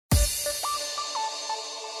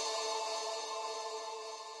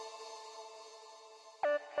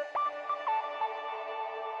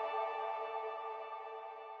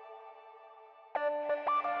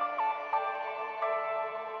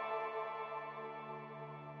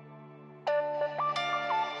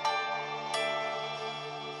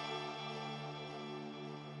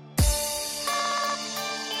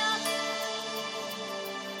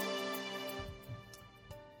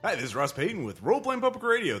Hi, this is Ross Payton with Role Playing Public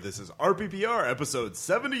Radio. This is RPPR episode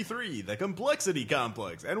 73, The Complexity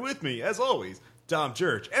Complex. And with me, as always, Tom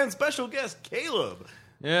Church and special guest Caleb.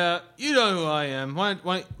 Yeah, you know who I am.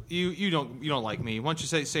 Why you don't like me? Why don't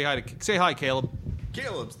you say hi, Caleb?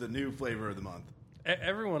 Caleb's the new flavor of the month.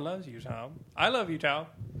 Everyone loves you, Tom. I love you, Tom.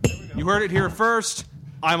 You heard it here first.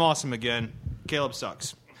 I'm awesome again. Caleb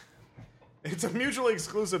sucks. It's a mutually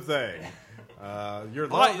exclusive thing. Your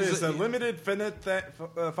love is a limited,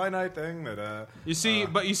 finite thing that you see.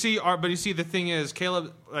 But you see, the thing is,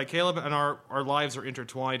 Caleb and our lives are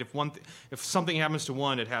intertwined. If something happens to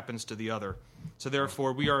one, it happens to the other. So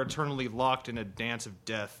therefore, we are eternally locked in a dance of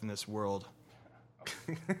death in this world.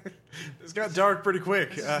 This got dark pretty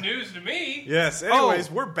quick. This is news to me. Yes.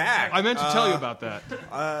 Anyways, we're back. I meant to tell you about that.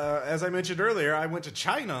 As I mentioned earlier, I went to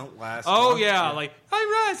China last. Oh month. yeah,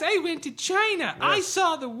 hi Russ. I went to China. Yes. I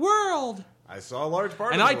saw the world. I saw a large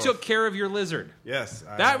part and of I the took care of your lizard. Yes.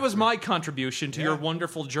 That was my contribution to your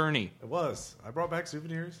wonderful journey. It was. I brought back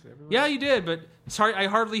souvenirs everywhere. Yeah, you did, but sorry, I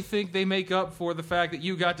hardly think they make up for the fact that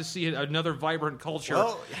you got to see another vibrant culture.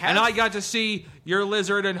 Well, and I got to see your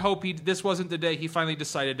lizard and hope this wasn't the day he finally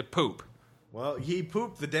decided to poop. Well, he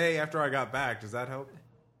pooped the day after I got back. Does that help?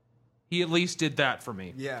 He at least did that for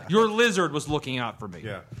me. Yeah. Your lizard was looking out for me.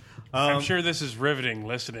 Yeah. I'm sure this is riveting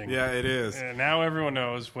listening. Yeah, it is. And now everyone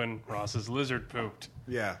knows when Ross's lizard pooped.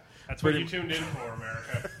 Yeah. That's what you tuned in for,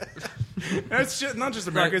 America. It's not just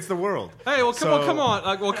America, it's the world. Hey, well, come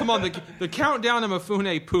on. The countdown of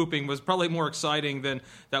Mifune pooping was probably more exciting than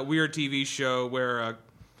that weird TV show where,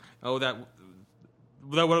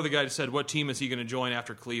 one of the guys said, what team is he going to join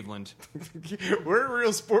after Cleveland? We're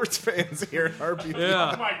real sports fans here at RPP.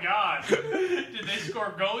 Yeah. Oh, my God. Did they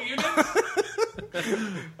score goal units?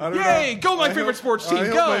 Yay! Go my favorite sports team,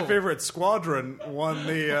 go! My favorite squadron won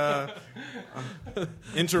the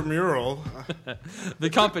intramural. The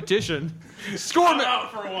competition. I'm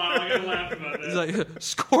out for a while. I'm going to laugh about this.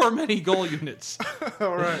 Score many goal units.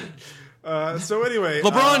 All right. So anyway,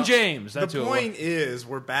 LeBron James. That's the point is,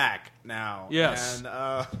 we're back now. Yes,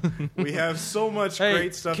 and we have so much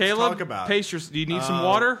great stuff Caleb, to talk about. Pace do you need some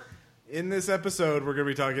water? In this episode, we're going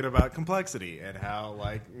to be talking about complexity and how,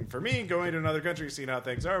 for me, going to another country, seeing how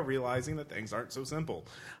things are, realizing that things aren't so simple.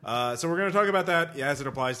 So we're going to talk about that as it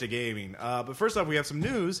applies to gaming. But first off, we have some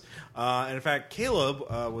news. And in fact, Caleb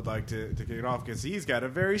would like to kick it off because he's got a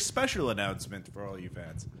very special announcement for all you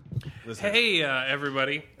fans. Listen. Hey,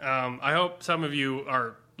 everybody. I hope some of you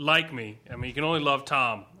are like me. I mean, you can only love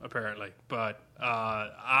Tom, apparently. But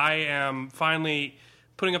I am finally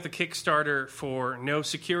putting up the Kickstarter for No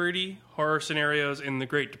Security, Horror Scenarios in the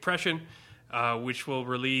Great Depression, which will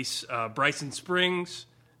release Bryson Springs,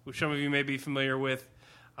 which some of you may be familiar with.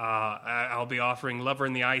 I'll be offering Lover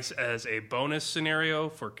in the Ice as a bonus scenario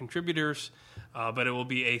for contributors, but it will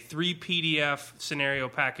be a 3 PDF scenario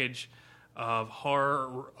package of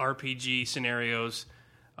horror RPG scenarios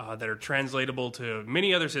that are translatable to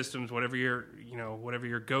many other systems, whatever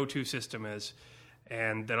your go-to system is.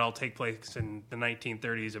 And that all take place in the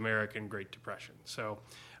 1930s American Great Depression. So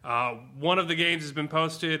one of the games has been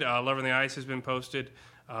posted. Lover in the Ice has been posted.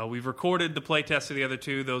 We've recorded the playtest of the other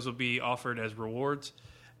two. Those will be offered as rewards.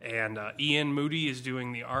 And Ian Moody is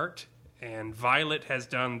doing the art. And Violet has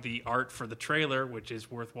done the art for the trailer, which is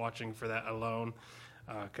worth watching for that alone,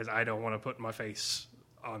 because I don't want to put my face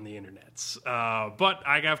on the internets. But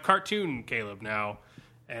I have Cartoon Caleb now,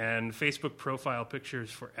 and Facebook profile pictures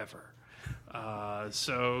forever.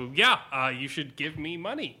 You should give me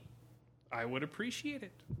money. I would appreciate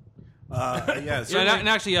it.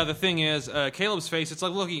 The thing is, Caleb's face, it's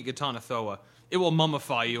like looking at Katana Thoa. It will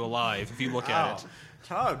mummify you alive if you look at it.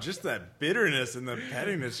 Tom, just that bitterness and the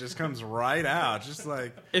pettiness just comes right out. Just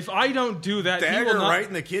like if I don't do that, dagger he will not, right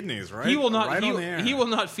in the kidneys, right? He will not. Right he will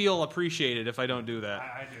not feel appreciated if I don't do that.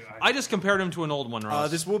 I do. I just compared him to an old one, Ross.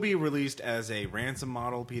 This will be released as a ransom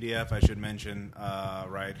model PDF, I should mention,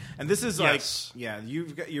 right? And this is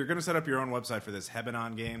you're going to set up your own website for this,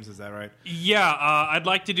 Hebanon Games, is that right? Yeah, I'd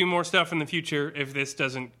like to do more stuff in the future if this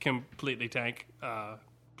doesn't completely tank.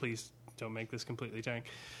 Please don't make this completely tank.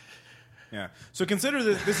 Yeah. So consider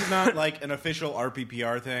this is not like an official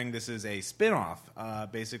RPPR thing. This is a spin-off,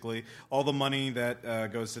 basically. All the money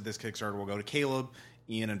that goes to this Kickstarter will go to Caleb,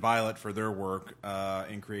 Ian, and Violet for their work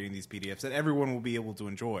in creating these PDFs that everyone will be able to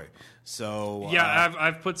enjoy. So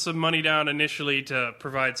I've put some money down initially to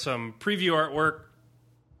provide some preview artwork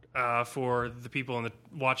for the people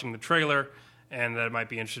watching the trailer and that might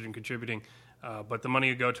be interested in contributing. But the money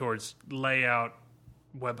would go towards layout,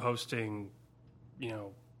 web hosting,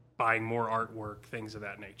 buying more artwork, things of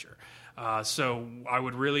that nature. So I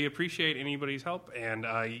would really appreciate anybody's help, and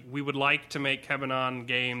we would like to make Kebanon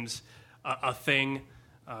Games a thing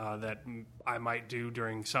that I might do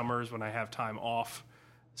during summers when I have time off,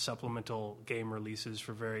 supplemental game releases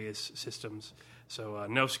for various systems. So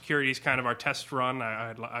No Security is kind of our test run.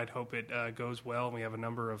 I'd hope it goes well. We have a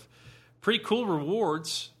number of pretty cool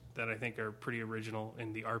rewards that I think are pretty original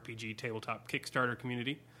in the RPG tabletop Kickstarter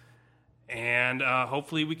community. And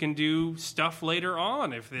hopefully we can do stuff later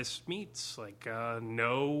on if this meets, like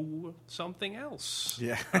know something else.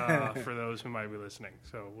 Yeah. For those who might be listening.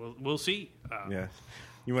 So we'll see. Yeah.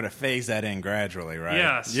 You want to phase that in gradually, right?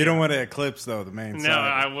 Yes. You don't want to eclipse, though, the main No,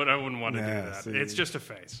 side. I wouldn't want to do that. see. It's just a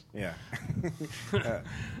phase. Yeah.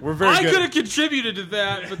 We're very I good. could have contributed to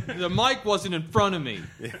that, but the mic wasn't in front of me.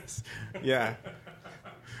 Yes. Yeah.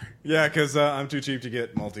 Yeah, because I'm too cheap to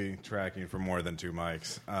get multi-tracking for more than 2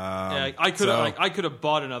 mics. Yeah, I could have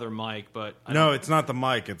bought another mic, but No, it's not the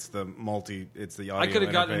mic. It's the It's the audio. I could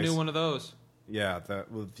have gotten a interface. new one of those. Yeah, they're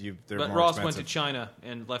But more Ross expensive. went to China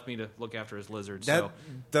and left me to look after his lizards. That So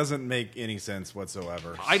doesn't make any sense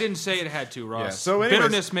whatsoever. I didn't say it had to, Ross. Yeah, so anyways-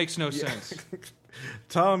 bitterness makes no sense.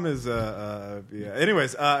 Tom is yeah.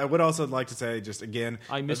 Anyways, I would also like to say just again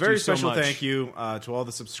I a missed very you so special much. thank you to all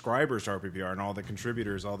the subscribers to RPPR and all the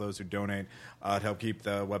contributors, all those who donate to help keep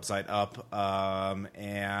the website up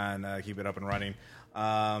and keep it up and running.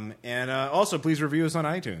 And also, please review us on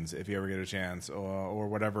iTunes if you ever get a chance, or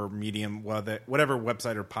whatever medium, whatever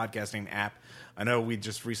website or podcasting app. I know we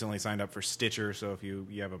just recently signed up for Stitcher, so if you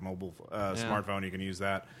have a mobile smartphone, you can use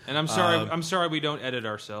that. And I'm sorry we don't edit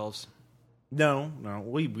ourselves. No,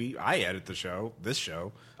 I edit this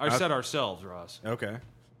show. I said ourselves, Ross. Okay,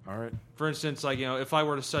 all right. For instance, like, if I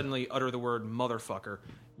were to suddenly utter the word motherfucker,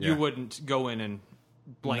 Yeah. you wouldn't go in and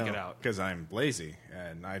blank it out. because I'm lazy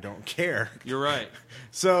and I don't care. You're right.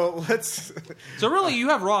 So let's. So really, you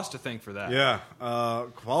have Ross to thank for that. Yeah, I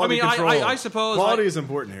quality mean, control. I suppose quality is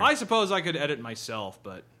important here. I suppose I could edit myself,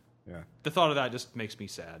 but yeah, the thought of that just makes me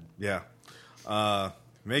sad. yeah.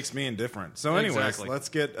 Makes me indifferent. So, anyways, Exactly. let's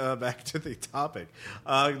get back to the topic,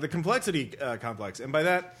 the complexity complex, and by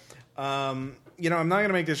that. I'm not going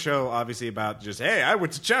to make this show obviously about just, hey, I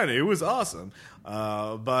went to China, it was awesome.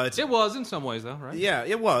 But It was in some ways, though, right? yeah,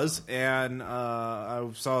 it was, and I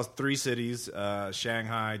saw 3 cities: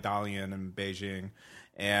 Shanghai, Dalian, and Beijing.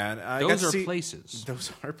 And I got Those to are see- places.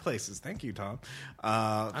 Those are places. Thank you, Tom.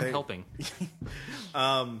 I'm helping.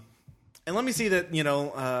 And let me see that,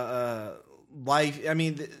 life. I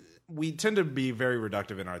mean, we tend to be very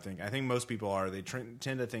reductive in our thinking. I think most people are. They tend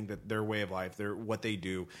to think that their way of life, what they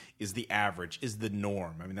do, is the average, is the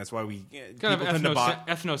norm. I mean, that's why we Kind of people tend to buy.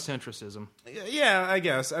 ethnocentrism. Yeah, I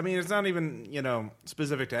guess. I mean, it's not even,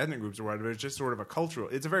 specific to ethnic groups or whatever. It's just sort of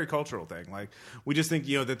it's a very cultural thing. Like, we just think,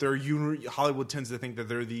 that there are Hollywood tends to think that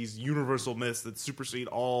there are these universal myths that supersede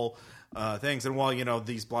all things. And while,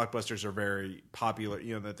 these blockbusters are very popular,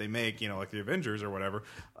 that they make, like the Avengers or whatever,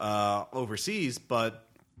 overseas, but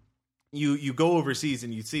you go overseas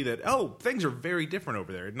and you see that, things are very different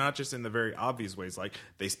over there. Not just in the very obvious ways, like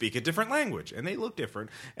they speak a different language and they look different,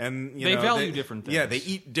 and They value different things. Yeah, they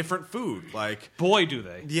eat different food. Like, Boy, do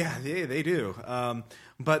they. yeah, they do.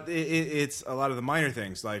 But it's a lot of the minor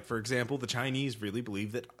things. Like, for example, the Chinese really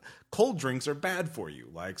believe that cold drinks are bad for you.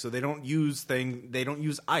 Like, so they don't use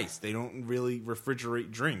ice. They don't really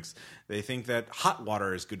refrigerate drinks. They think that hot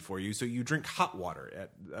water is good for you, so you drink hot water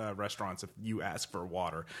at restaurants if you ask for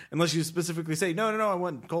water, unless you specifically say no, I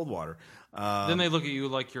want cold water. Then they look at you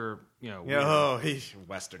like you're, weird.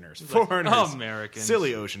 Westerners, like, foreigners, Americans.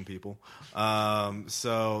 silly ocean people.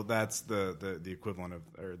 So that's the equivalent of,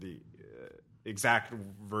 or the exact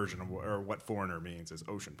version of what foreigner means is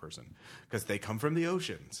ocean person, because they come from the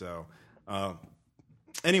ocean. So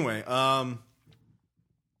anyway,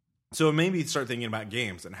 so maybe start thinking about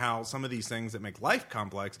games and how some of these things that make life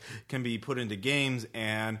complex can be put into games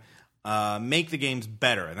and make the games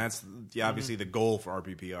better. And that's obviously the goal for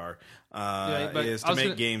RPPR, but is I to was make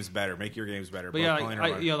gonna- games better, make your games better. But both yeah, playing and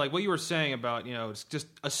running. like what you were saying about, it's just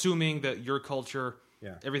assuming that your culture,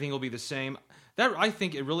 Yeah. everything will be the same. That, I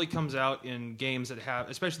think it really comes out in games that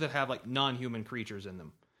have like non-human creatures in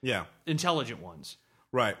them, Yeah, intelligent ones.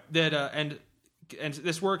 right. That and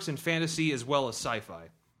this works in fantasy as well as sci-fi.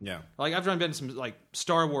 Yeah, Like, I've been in some like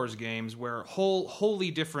Star Wars games where wholly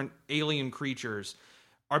different alien creatures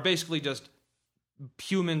are basically just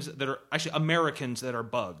humans that are actually Americans that are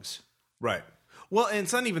bugs. right. Well, and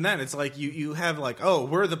it's not even that. It's like you have like, oh,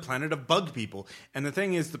 we're the planet of bug people. And the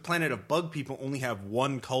thing is, the planet of bug people only have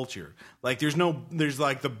one culture. Like, there's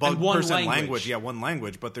like the bug one person language. Yeah, one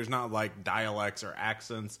language, but there's not like dialects or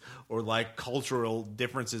accents or like cultural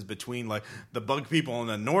differences between like the bug people in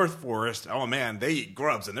the North Forest. Oh man, they eat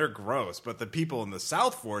grubs and they're gross. But the people in the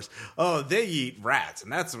South Forest, oh, they eat rats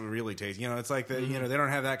and that's really tasty. You know, it's like they don't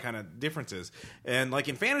have that kind of differences. And like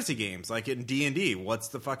in fantasy games, like in D&D, what's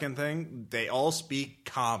the fucking thing? They all speak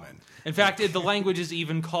common. In fact, the language is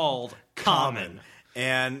even called common.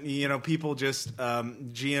 And, you know, people just,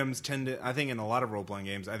 GMs tend to, I think in a lot of role-playing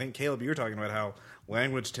games, I think, Caleb, you were talking about how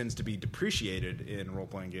language tends to be depreciated in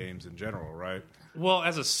role-playing games in general, right? Well,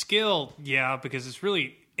 as a skill, yeah, because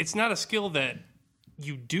it's not a skill that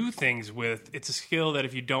you do things with. It's a skill that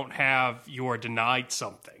if you don't have, you're denied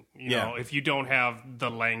something. You know, if you don't have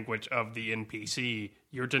the language of the NPC,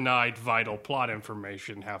 you're denied vital plot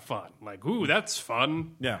information. Have fun. Like, ooh, that's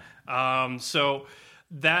fun. Yeah. So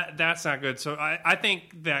that's not good. So I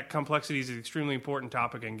think that complexity is an extremely important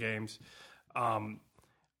topic in games.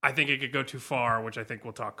 I think it could go too far, which I think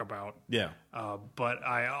we'll talk about. Yeah. But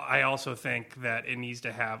I also think that it needs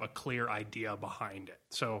to have a clear idea behind it.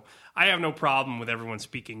 So I have no problem with everyone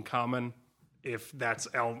speaking common if that's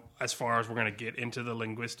as far as we're going to get into the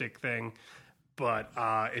linguistic thing. But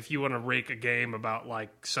if you want to rake a game about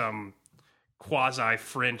like some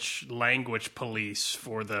quasi-French language police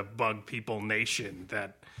for the bug people nation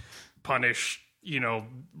that punish,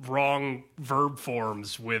 wrong verb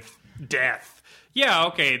forms with death. Yeah,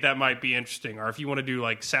 okay, that might be interesting. Or if you want to do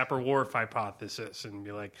like Sapir-Whorf hypothesis and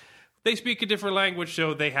be like, they speak a different language,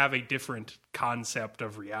 so they have a different concept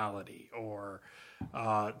of reality or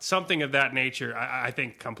something of that nature. I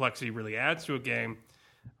think complexity really adds to a game.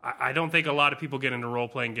 I don't think a lot of people get into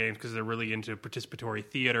role-playing games because they're really into participatory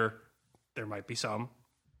theater. There might be some.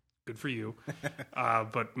 Good for you.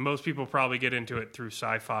 But most people probably get into it through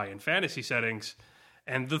sci-fi and fantasy settings.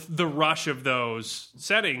 And the rush of those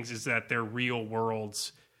settings is that they're real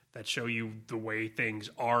worlds that show you the way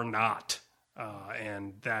things are not.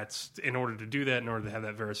 And that's, in order to do that, in order to have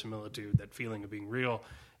that verisimilitude, that feeling of being real,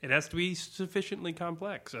 it has to be sufficiently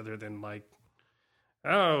complex other than like,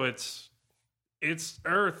 oh, it's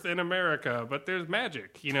Earth in America, but there's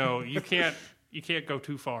magic. You can't go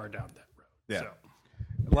too far down that road. Yeah. So.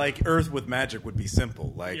 Like Earth with magic would be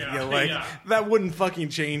simple. Like, that wouldn't fucking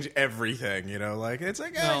change everything, Like, it's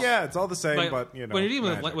like, it's all the same, but, when you're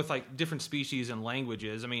dealing with like different species and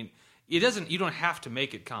languages, I mean, you don't have to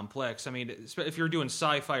make it complex. I mean, if you're doing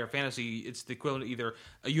sci-fi or fantasy, it's the equivalent of either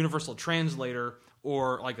a universal translator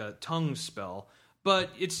or like a tongue spell.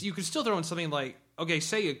 But you could still throw in something like, okay,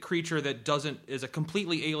 say a creature that is a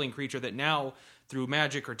completely alien creature that now through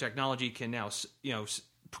magic or technology can now,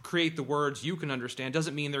 create the words you can understand.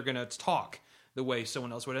 Doesn't mean they're going to talk the way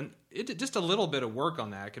someone else would. And just a little bit of work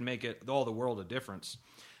on that can make all the world a difference.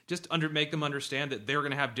 Just make them understand that they're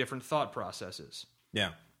going to have different thought processes.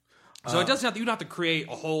 Yeah. So it doesn't have you don't have to create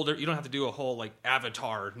you don't have to do a whole like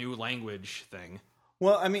avatar new language thing.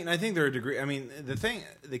 Well, I mean, I think there are degree. I mean,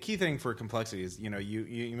 the key thing for complexity is, you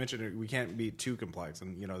mentioned we can't be too complex,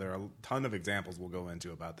 and there are a ton of examples we'll go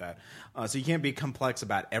into about that. So you can't be complex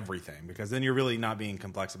about everything because then you're really not being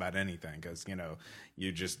complex about anything because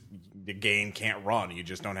the game can't run. You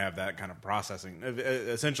just don't have that kind of processing.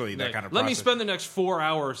 Essentially, that kind of. Let me spend the next 4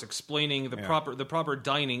 hours explaining the proper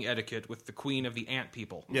dining etiquette with the queen of the ant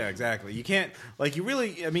people. Yeah, exactly. You can't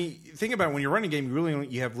think about it, when you're running a game,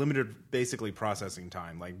 you have limited basically processing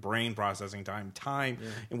time, like brain processing time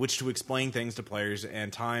in which to explain things to players,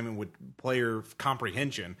 and time in which player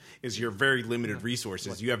comprehension is your very limited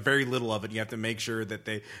resources. You have very little of it. You have to make sure that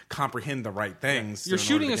they comprehend the right things. You're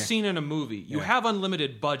shooting a scene in a movie. You have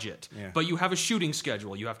unlimited budget, but you have a shooting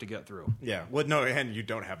schedule you have to get through. Yeah. Well, no, and you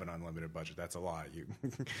don't have an unlimited budget. That's a lie.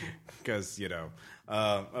 Because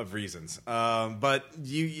of reasons. But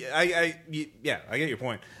I get your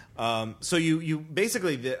point. So you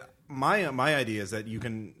basically my idea is that you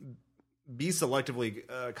can be selectively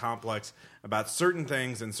complex about certain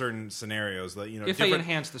things in certain scenarios. That if they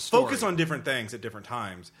enhance the story, focus on different things at different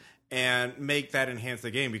times, and make that enhance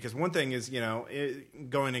the game. Because one thing is,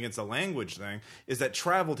 going against the language thing, is that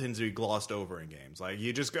travel tends to be glossed over in games. Like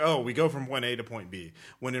you just go, we go from point A to point B.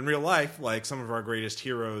 When in real life, like some of our greatest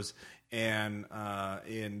heroes and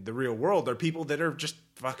in the real world, are people that are just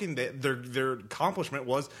fucking their accomplishment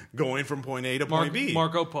was going from point A to point B.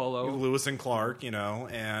 Marco Polo, Lewis and Clark,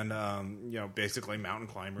 and basically mountain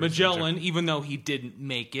climbers. Magellan, even though he didn't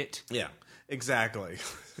make it. Yeah, exactly.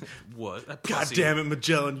 What? God damn it,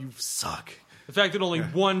 Magellan, you suck. The fact that only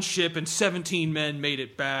one ship and 17 men made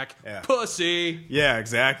it back. Yeah. Pussy. Yeah,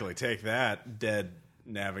 exactly. Take that, dead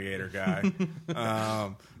navigator guy.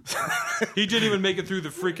 He didn't even make it through the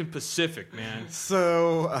freaking Pacific, man.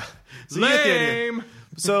 So you get the idea. Lame.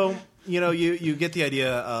 So you get the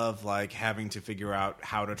idea of like having to figure out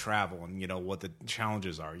how to travel and what the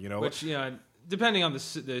challenges are. Which, depending on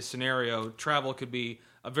the scenario, travel could be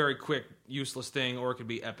a very quick, useless thing, or it could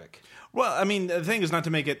be epic. Well, I mean, the thing is not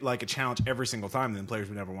to make it like a challenge every single time. Then players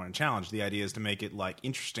would never want to challenge. The idea is to make it like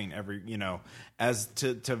interesting as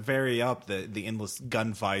to vary up the endless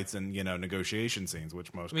gunfights and negotiation scenes,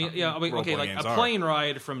 which most okay, like a plane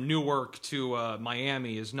ride from Newark to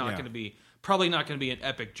Miami is not going to be probably not going to be an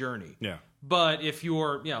epic journey. Yeah, but if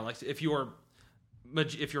you're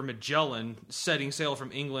Magellan setting sail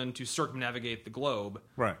from England to circumnavigate the globe,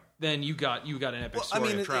 right? Then you got an epic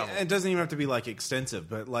story of travel. It doesn't even have to be like extensive,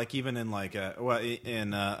 but like even in like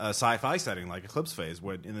in a sci-fi setting like Eclipse Phase,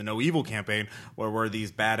 in the No Evil campaign, where we're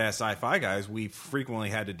these badass sci-fi guys, we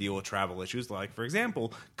frequently had to deal with travel issues, like for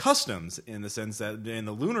example customs, in the sense that in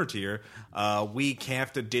the lunar tier, we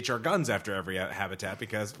have to ditch our guns after every habitat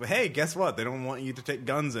because hey, guess what? They don't want you to take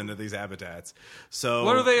guns into these habitats. So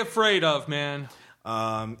what are they afraid of, man?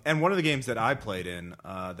 And one of the games that I played in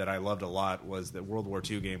that I loved a lot was the World War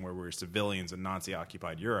II game where we were civilians in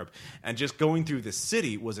Nazi-occupied Europe. And just going through the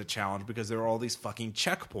city was a challenge because there were all these fucking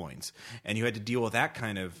checkpoints. And you had to deal with that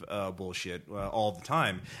kind of bullshit all the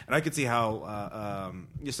time. And I could see how...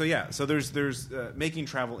 So there's making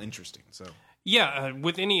travel interesting. So... Yeah,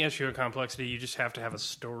 with any issue of complexity, you just have to have a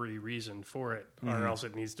story reason for it. Or else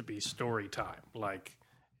it needs to be story time. Like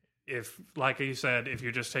you said, if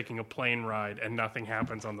you're just taking a plane ride and nothing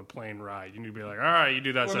happens on the plane ride, you need to be like, all right, you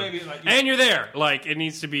do that stuff. And you're there. Like, it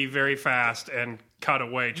needs to be very fast and cut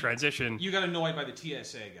away, transition. You got annoyed by the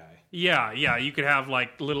TSA guy. Yeah, you could have,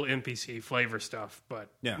 like, little NPC flavor stuff, but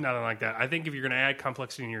nothing like that. I think if you're going to add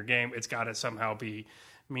complexity in your game, it's got to somehow be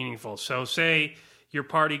meaningful. So, say your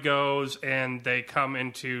party goes and they come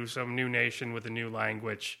into some new nation with a new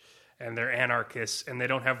language, and they're anarchists, and they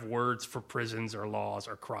don't have words for prisons or laws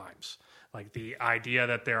or crimes. Like the idea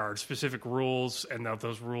that there are specific rules and that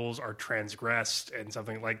those rules are transgressed and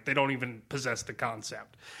something like they don't even possess the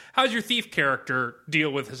concept. How does your thief character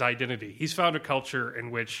deal with his identity? He's found a culture in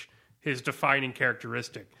which his defining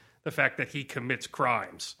characteristic, the fact that he commits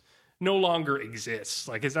crimes, no longer exists.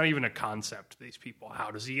 Like it's not even a concept to these people.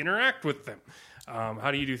 How does he interact with them? How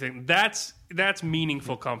do you do things? That's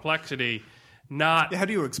meaningful complexity. Not how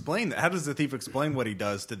do you explain that? How does the thief explain what he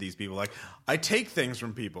does to these people? Like, I take things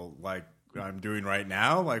from people, like I'm doing right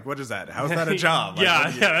now. Like, what is that? How's that a job?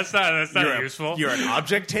 Like, that's not useful. You're an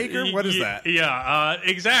object taker. What is that? Yeah,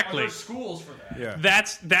 exactly. Are there schools for that? Yeah,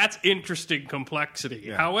 that's interesting complexity.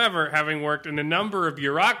 Yeah. However, having worked in a number of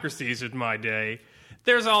bureaucracies in my day,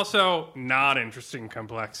 there's also not interesting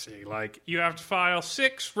complexity. Like, you have to file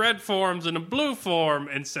 6 red forms and a blue form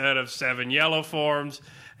instead of 7 yellow forms.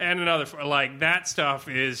 And another, like, that stuff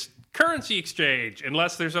is currency exchange,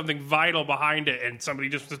 unless there's something vital behind it and somebody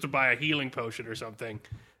just wants to buy a healing potion or something.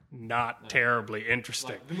 Not terribly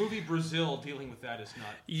interesting. Like the movie Brazil dealing with that is not...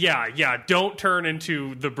 Yeah, don't turn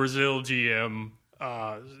into the Brazil GM.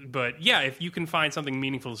 But yeah, if you can find something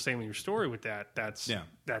meaningful to say in your story with that,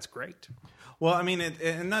 that's great. Well, I mean,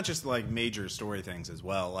 and not just like major story things as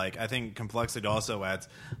well. Like, I think complexity also adds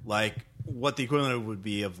like what the equivalent would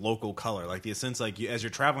be of local color, like the sense like as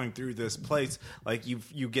you're traveling through this place, like you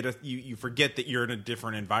forget that you're in a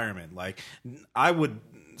different environment. Like I would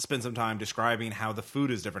spend some time describing how the food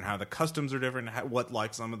is different, how the customs are different, what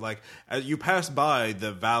like some of like as you pass by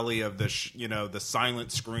the valley of the the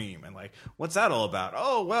silent scream, and like what's that all about?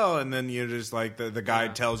 Oh well, and then you just like the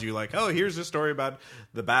guide tells you like, oh, here's a story about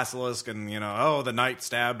the basilisk, and oh, the knight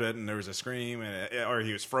stabbed it and there was a scream, or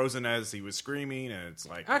he was frozen as he was screaming, and it's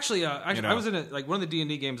like actually I was in one of the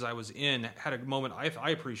D&D games I was in had a moment I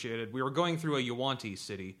appreciated. We were going through a Yuan-Ti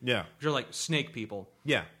city, which are like snake people,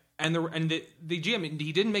 And the GM,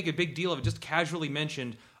 he didn't make a big deal of it, just casually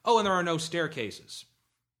mentioned, oh, and there are no staircases.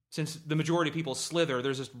 Since the majority of people slither,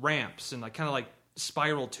 there's just ramps and like kind of like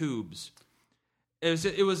spiral tubes. It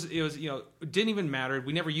was it didn't even matter.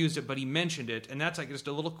 We never used it, but he mentioned it, and that's like just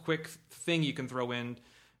a little quick thing you can throw in,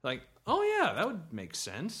 like, oh yeah, that would make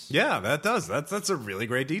sense. Yeah, that does. That's a really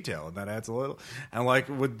great detail, and that adds a little. And like,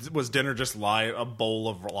 was dinner just a bowl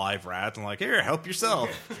of live rats, and like, here, help yourself.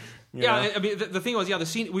 You know? I mean, the thing was, the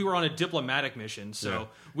scene, we were on a diplomatic mission, so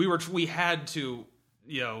we had to,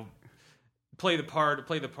 play the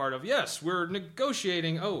part of, yes, we're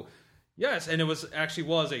negotiating. Oh, yes, and it was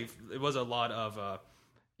a lot of,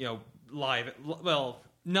 live. Well,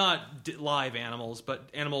 not live animals, but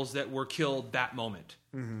animals that were killed that moment.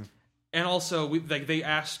 Mm-hmm. And also, they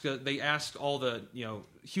asked all the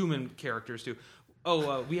human characters to,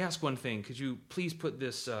 we ask one thing: could you please put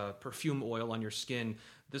this perfume oil on your skin?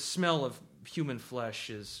 The smell of human flesh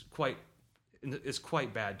is quite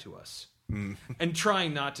bad to us. And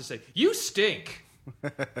trying not to say you stink.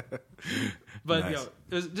 But Nice.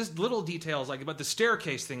 there's just little details but the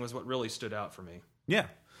staircase thing was what really stood out for me. Yeah,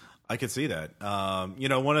 I could see that.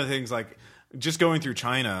 One of the things like just going through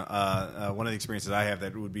China, one of the experiences I have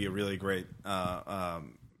that would be a really great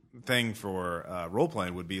thing for role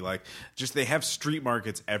playing would be like just they have street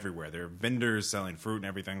markets everywhere. There are vendors selling fruit and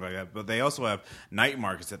everything like that, but they also have night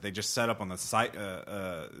markets that they just set up on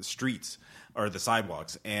the streets or the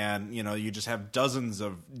sidewalks, and you just have dozens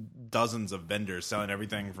of vendors selling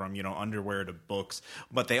everything from underwear to books.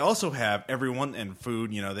 But they also have everyone and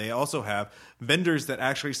food. They also have vendors that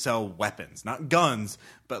actually sell weapons, not guns,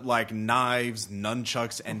 but like knives,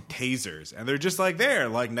 nunchucks, and tasers, and they're just like there,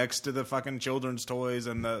 like next to the fucking children's toys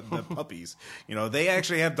and the puppies. They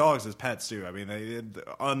actually have dogs as pets too. I mean, they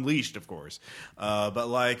unleashed, of course, but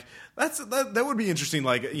like that would be interesting.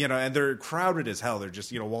 Like and they're crowded as hell. They're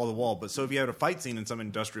just wall to wall. But so if you had a fight scene in some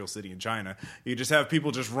industrial city in China, you just have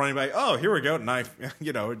people just running by. Oh, here we go, knife.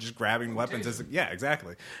 Just grabbing weapons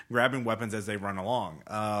exactly, grabbing weapons as they run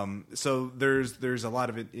along. So there's a lot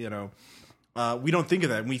of it. We don't think of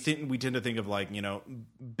that. We tend to think of like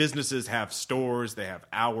businesses have stores, they have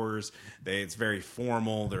hours, it's very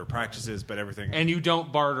formal, there are practices, but everything. And you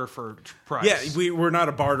don't barter for price. Yeah, we're not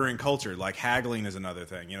a bartering culture. Like haggling is another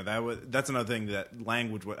thing. That's another thing that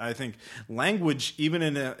language. I think language, even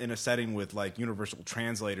in a setting with like universal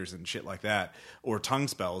translators and shit like that, or tongue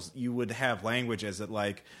spells, you would have language as it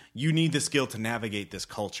like you need the skill to navigate this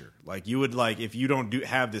culture. Like you would like if you don't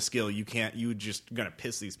have this skill, you can't. You just gonna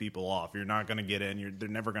piss these people off. You're not going to get in. They're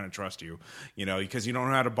never going to trust you, because you don't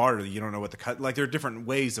know how to barter. You don't know what the cut. Like there are different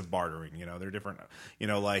ways of bartering. There are different,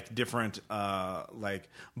 like different, like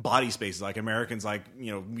body spaces. Like Americans, like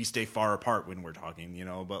we stay far apart when we're talking.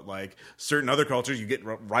 But like certain other cultures, you get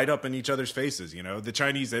right up in each other's faces. The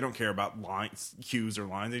Chinese, they don't care about lines, cues or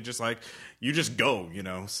lines. They just like you just go.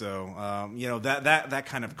 So that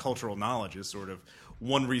kind of cultural knowledge is sort of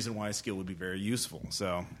one reason why a skill would be very useful.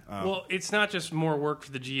 So, well, it's not just more work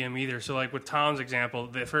for the GM either. So, like with Tom's example,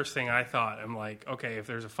 the first thing I thought, I'm like, okay, if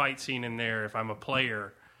there's a fight scene in there, if I'm a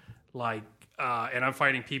player, like, and I'm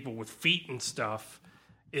fighting people with feet and stuff,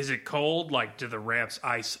 is it cold? Like, do the ramps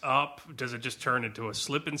ice up? Does it just turn into a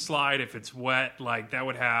slip and slide if it's wet? Like, that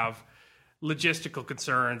would have logistical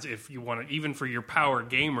concerns if you want to, even for your power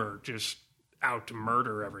gamer, just out to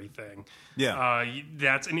murder everything. Yeah.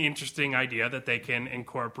 That's an interesting idea that they can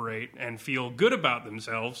incorporate and feel good about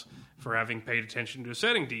themselves for having paid attention to a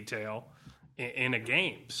setting detail in a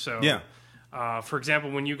game. So, yeah. For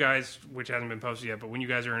example, when you guys, which hasn't been posted yet, but when you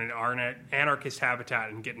guys are in an anarchist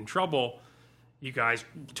habitat and get in trouble, you guys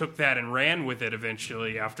took that and ran with it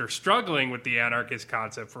eventually after struggling with the anarchist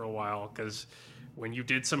concept for a while, because when you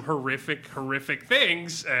did some horrific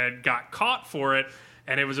things and got caught for it,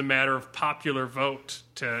 and it was a matter of popular vote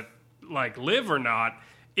to like live or not,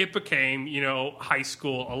 it became, high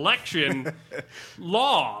school election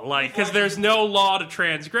law, like, because there's no law to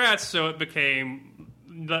transgress, so it became,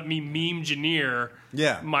 let me meme-gineer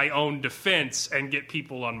my own defense and get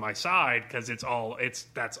people on my side, because that's all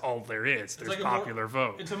there is. There's like popular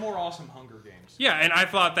vote. It's a more awesome Hunger Games. Yeah, and I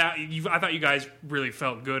thought you guys really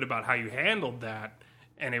felt good about how you handled that.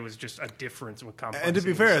 And it was just a difference with complexity. And to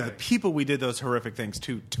be fair, the people we did those horrific things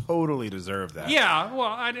to totally deserve that. Yeah, well,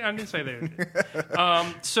 I didn't say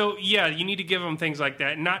that. So, yeah, you need to give them things like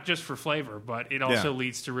that, not just for flavor, but it also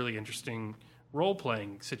leads to really interesting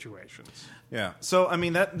role-playing situations. Yeah. So, I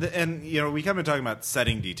mean, we kind of talking about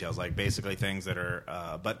setting details, like basically things that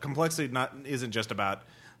are, but complexity isn't just about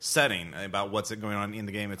setting, about what's going on in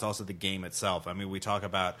the game. It's also the game itself. I mean, we talk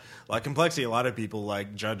about, like, complexity. A lot of people,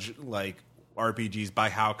 like, judge, like, RPGs by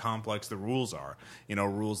how complex the rules are.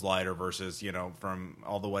 Rules lighter versus, from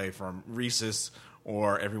all the way from Rhesus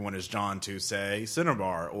or Everyone is John to, say,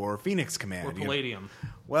 Cinnabar or Phoenix Command. Or Palladium.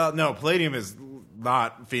 Well, no, Palladium is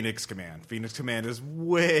not Phoenix Command. Phoenix Command is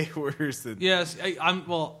way worse than... Yes, I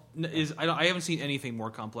haven't seen anything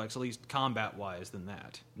more complex, at least combat-wise, than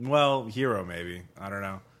that. Well, Hero, maybe. I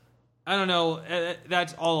don't know.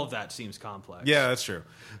 That's all of that seems complex. Yeah, that's true.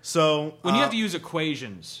 So... when you have to use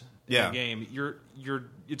equations Yeah. a game,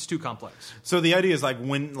 it's too complex. So the idea is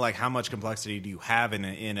how much complexity do you have in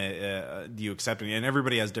do you accept it? And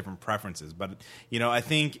everybody has different preferences, but I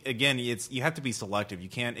think again, you have to be selective. You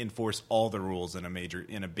can't enforce all the rules in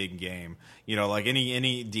a big game. Like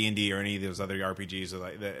any D&D or any of those other RPGs or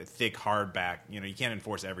like the thick hardback. You can't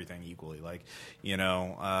enforce everything equally.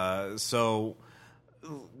 So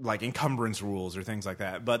like encumbrance rules or things like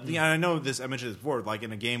that. But I know I mentioned this before, like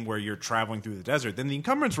in a game where you're traveling through the desert, then the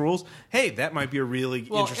encumbrance rules, hey, that might be a really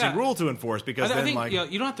interesting rule to enforce because I think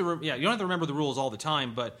you don't have to you don't have to remember the rules all the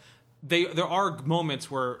time, but there are moments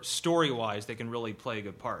where story wise they can really play a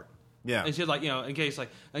good part. Yeah, it's just like in case like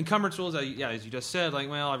encumbrance rules, as you just said, like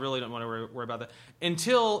I really don't want to worry about that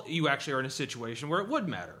until you actually are in a situation where it would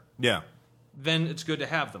matter. Yeah, then it's good to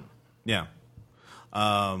have them. Yeah.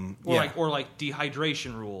 Or like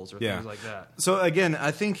dehydration rules or things like that. So again,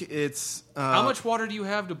 I think it's how much water do you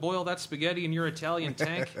have to boil that spaghetti in your Italian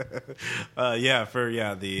tank? The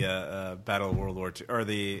Battle of World War II or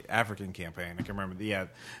the African campaign. I can remember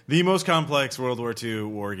the most complex World War II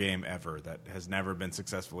war game ever that has never been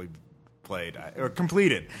successfully played or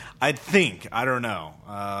completed. I think I don't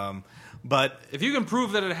know. But if you can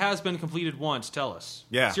prove that it has been completed once, tell us.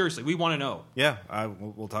 Yeah. Seriously, we want to know. Yeah,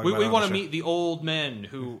 we'll talk about it. We want to meet the old men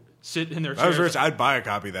who sit in their chairs. If I was rich, I'd buy a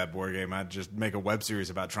copy of that board game. I'd just make a web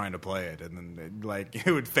series about trying to play it, and then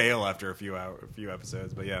it would fail after a few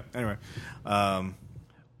episodes. But yeah, anyway. Well,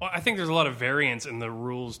 I think there's a lot of variance in the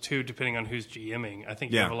rules too, depending on who's GMing. I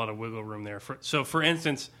think you have a lot of wiggle room there. So, for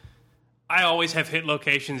instance, I always have hit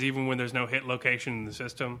locations even when there's no hit location in the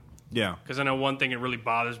system. Yeah, because I know one thing that really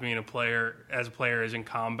bothers me as a player is in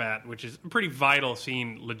combat, which is a pretty vital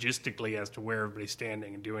scene logistically as to where everybody's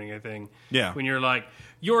standing and doing anything. Yeah, when you're like,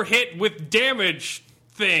 you're hit with damage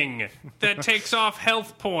thing that takes off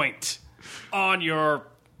health point on your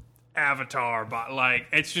avatar, but like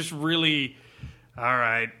it's just really all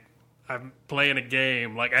right. I'm playing a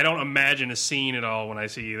game. Like I don't imagine a scene at all when I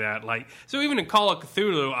see that. Like so, even in Call of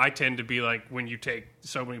Cthulhu, I tend to be like, when you take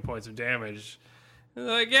so many points of damage.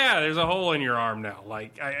 Like, there's a hole in your arm now.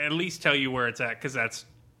 Like, I at least tell you where it's at because that's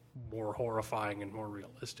more horrifying and more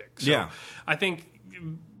realistic. So I think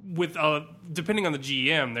with depending on the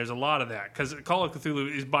GM, there's a lot of that because Call of Cthulhu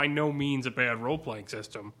is by no means a bad role-playing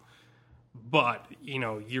system. But,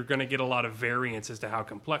 you're going to get a lot of variance as to how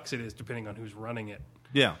complex it is depending on who's running it.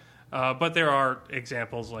 Yeah. But there are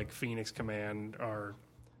examples like Phoenix Command or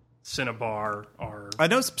Cinnabar or... I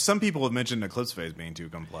know some people have mentioned Eclipse Phase being too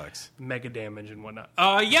complex. Mega damage and whatnot.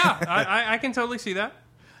 I can totally see that.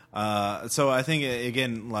 So I think,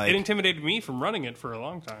 again, like... It intimidated me from running it for a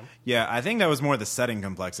long time. Yeah, I think that was more the setting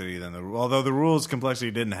complexity than although the rules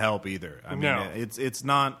complexity didn't help either. I mean, it's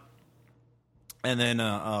not... And then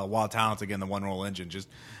Wild Talents, again, the one-roll engine, just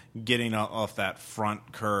getting off that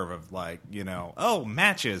front curve of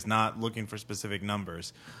matches, not looking for specific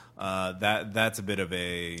numbers. That's a bit of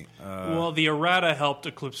a... well, the errata helped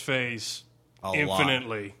Eclipse Phase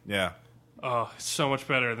infinitely. Lot. Yeah. So much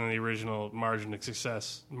better than the original margin of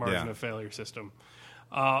success, margin of failure system.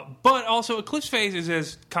 But also, Eclipse Phase is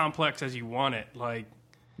as complex as you want it. Like,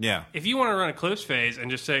 if you want to run Eclipse Phase and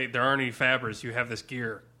just say there aren't any Fabbers, you have this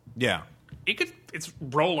gear. Yeah. It's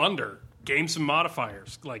roll under, game some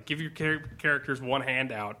modifiers. Like, give your characters one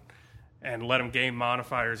handout and let them gain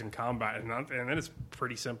modifiers in combat, and then it's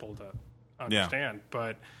pretty simple to understand.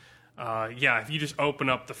 But if you just open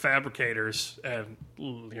up the fabricators and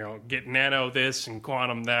get nano this and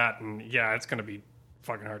quantum that, and it's going to be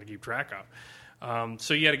fucking hard to keep track of.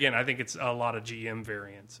 So yet again, I think it's a lot of GM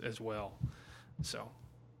variants as well. So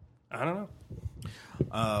I don't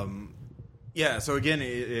know. Yeah. So again,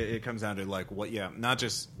 it comes down to not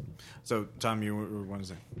just. So Tom, you were going to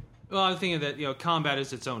say. Well, I'm thinking that combat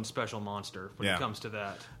is its own special monster when it comes to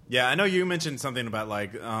that. Yeah, I know you mentioned something about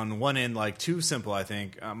on one end too simple. I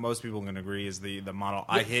think most people can agree is the model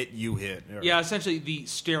I hit, you hit. Essentially the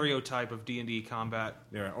stereotype of D&D combat.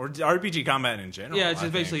 Yeah, or RPG combat in general. Yeah, it's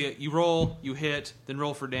just basically you roll, you hit, then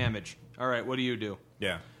roll for damage. All right, what do you do?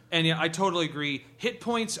 Yeah, and I totally agree. Hit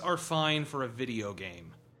points are fine for a video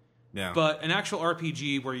game. Yeah, but an actual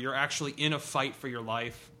RPG where you're actually in a fight for your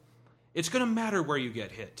life, it's going to matter where you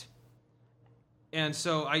get hit. And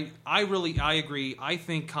so I agree. I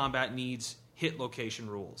think combat needs hit location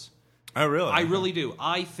rules. Oh, really? I really do.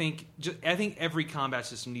 I think every combat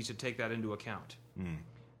system needs to take that into account.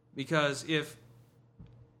 Because if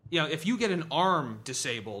you get an arm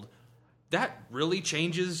disabled, that really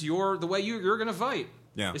changes the way you're going to fight.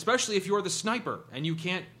 Yeah. Especially if you're the sniper and you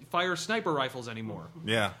can't fire sniper rifles anymore.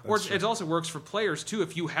 Yeah. Or it also works for players too.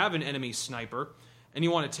 If you have an enemy sniper and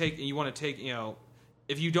you want to take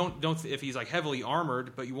if you don't if he's like heavily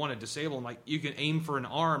armored, but you want to disable him, like you can aim for an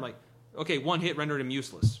arm. Like, okay, one hit rendered him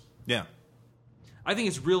useless. Yeah. I think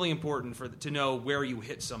it's really important to know where you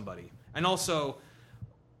hit somebody, and also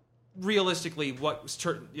realistically,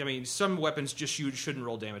 some weapons just you shouldn't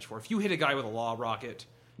roll damage for. If you hit a guy with a law rocket,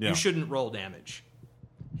 you shouldn't roll damage.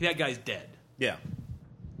 That guy's dead. Yeah.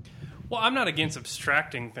 Well, I'm not against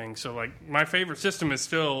abstracting things. So, like, my favorite system is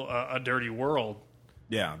still a Dirty World.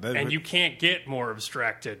 Yeah. And you can't get more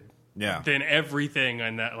abstracted than everything.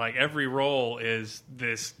 And that, like, every role is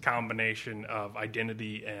this combination of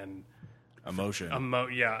identity and emotion.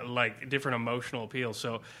 Like different emotional appeals.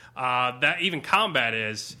 So that even combat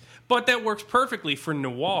is, but that works perfectly for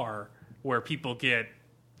noir, where people get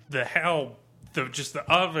the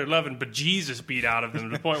other 11 bejesus beat out of them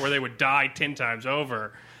to the point where they would die 10 times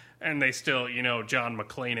over. And they still, John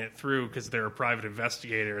McClane it through because they're a private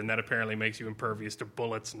investigator, and that apparently makes you impervious to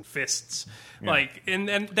bullets and fists. Yeah.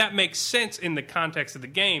 And that makes sense in the context of the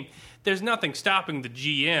game. There's nothing stopping the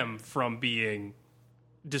GM from being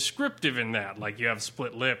descriptive in that. Like, you have a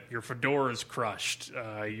split lip, your fedora is crushed,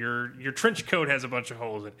 your trench coat has a bunch of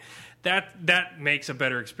holes in it. That makes a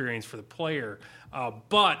better experience for the player.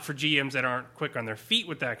 But for GMs that aren't quick on their feet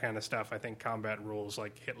with that kind of stuff, I think combat rules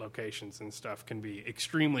like hit locations and stuff can be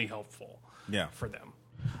extremely helpful for them.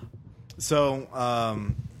 So,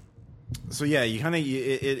 you kind of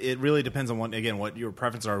it really depends on what your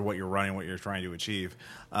preferences are, what you're running, what you're trying to achieve.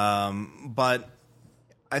 But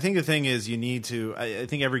I think the thing is, you need to. I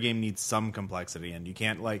think every game needs some complexity, and you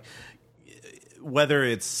can't whether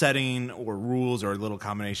it's setting or rules or a little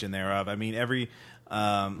combination thereof. I mean,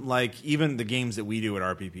 even the games that we do at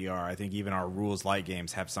RPPR, I think even our rules light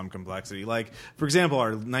games have some complexity. Like, for example,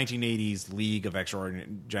 our 1980s League of Extraordinary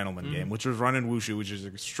Gentlemen game, which was run in Wushu, which is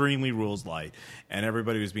extremely rules light, and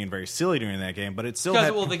everybody was being very silly during that game, but it still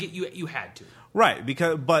you had to. Right,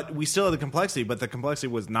 but we still had the complexity, but the complexity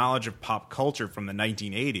was knowledge of pop culture from the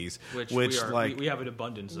 1980s, which we have an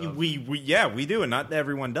abundance of. We do, and not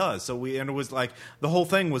everyone does. So and it was like the whole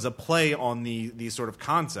thing was a play on these sort of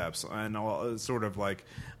concepts and sort of like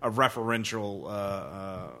a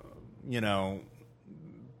referential,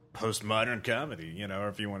 postmodern comedy, or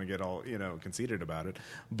if you want to get all conceited about it,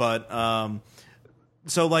 but.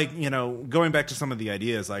 So, going back to some of the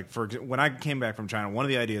ideas, when I came back from China, one of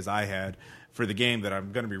the ideas I had for the game that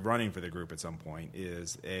I'm going to be running for the group at some point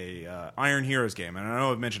is a Iron Heroes game. And I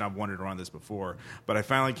know I've mentioned I've wanted to run this before, but I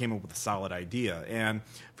finally came up with a solid idea. And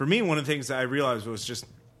for me, one of the things that I realized was just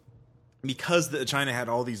because China had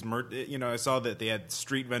all these, I saw that they had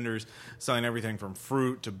street vendors selling everything from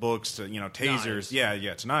fruit to books to, tasers,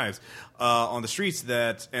 knives. To knives on the streets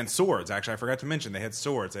and swords. Actually, I forgot to mention they had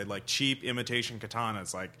swords. They had cheap imitation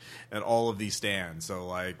katanas at all of these stands.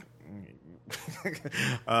 So I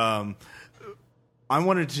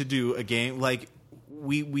wanted to do a game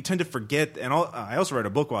we tend to forget, and I also read a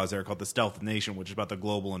book while I was there called The Stealth Nation, which is about the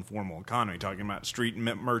global informal economy, talking about street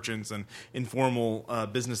merchants and informal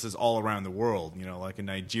businesses all around the world. Like in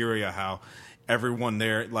Nigeria, how everyone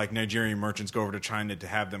there, like Nigerian merchants, go over to China to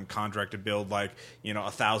have them contract to build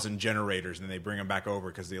 1,000 generators, and they bring them back over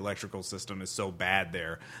because the electrical system is so bad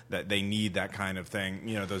there that they need that kind of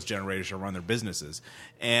thing, those generators to run their businesses.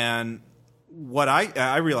 And what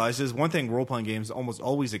I realized is one thing role-playing games almost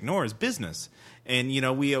always ignore is business. And,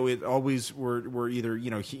 we always were either,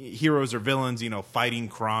 heroes or villains, fighting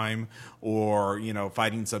crime or,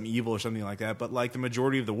 fighting some evil or something like that. But, the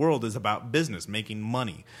majority of the world is about business, making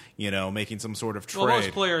money, making some sort of trade. Well,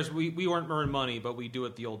 most players, we weren't earning money, but we do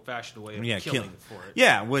it the old-fashioned way of killing for it.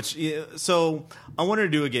 Yeah, so I wanted to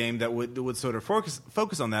do a game that would sort of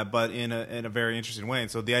focus on that, but in a very interesting way.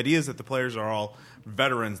 And so the idea is that the players are all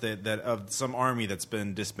veterans that of some army that's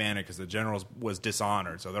been disbanded because the general was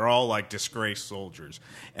dishonored. So they're all disgraced soldiers,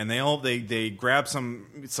 and they grab some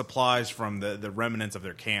supplies from the remnants of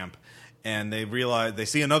their camp, and they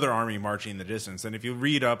see another army marching in the distance. And if you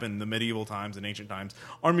read up in the medieval times and ancient times,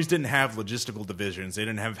 armies didn't have logistical divisions. They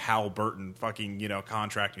didn't have Hal Burton fucking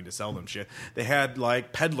contracting to sell them shit. They had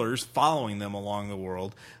peddlers following them along the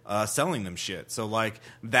world, selling them shit. So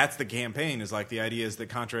that's the campaign. Is the idea is that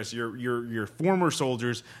contrast your former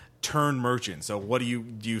soldiers turn merchant. So what do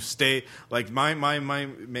you stay my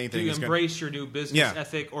main thing? Do you is embrace your new business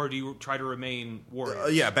ethic, or do you try to remain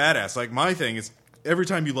warriors? Badass. My thing is, every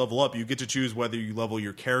time you level up, you get to choose whether you level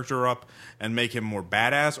your character up and make him more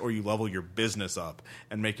badass, or you level your business up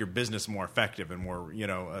and make your business more effective and more,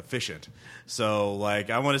 efficient. So,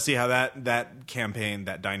 I want to see how that campaign,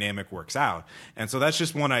 that dynamic works out. And so that's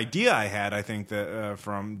just one idea I had, I think, that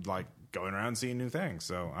from, going around seeing new things.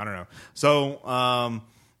 So, I don't know. So,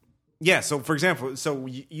 Yeah, so for example,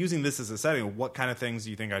 using this as a setting, what kind of things do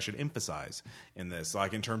you think I should emphasize in this,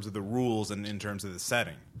 like in terms of the rules and in terms of the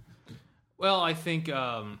setting? Well, I think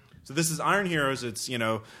So this is Iron Heroes. It's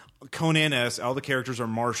Conan-esque. All the characters are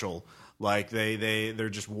martial. Like they're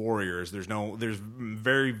just warriors. There's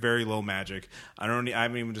very very low magic. I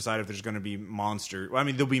haven't even decided if there's going to be monster. Well, I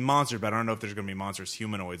mean there'll be monsters, but I don't know if there's going to be monsters,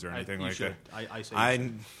 humanoids, or anything like that. I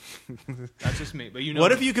say that's just me. But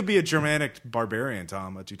what if you could be a Germanic barbarian,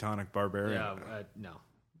 Tom? A Teutonic barbarian? Yeah, no.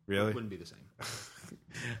 Really? It wouldn't be the same.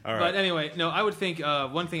 All right. But anyway, no. I would think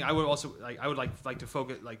one thing I would also like to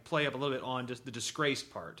focus, play up a little bit on just the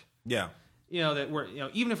disgraced part. Yeah. That we're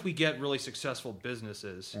even if we get really successful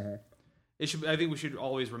businesses. It should. I think we should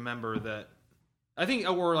always remember that. I think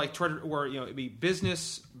it'd be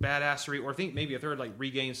business badassery, or I think maybe a third,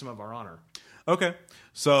 regain some of our honor. Okay,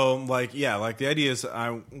 so the idea is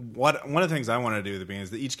one of the things I want to do at the beginning is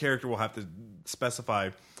that each character will have to specify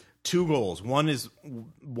two goals. One is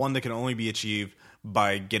one that can only be achieved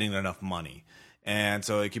by getting enough money, and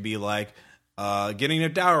so it could be getting a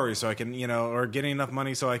dowry so I can, or getting enough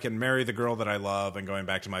money so I can marry the girl that I love and going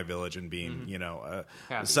back to my village and being,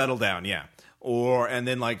 settle down. Yeah. And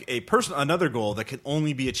then another goal that can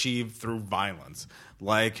only be achieved through violence,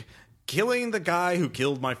 like killing the guy who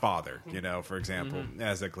killed my father, for example,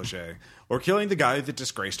 as a cliche, or killing the guy that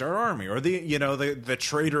disgraced our army, or the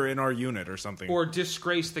traitor in our unit or something, or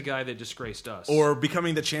disgrace the guy that disgraced us, or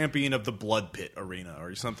becoming the champion of the blood pit arena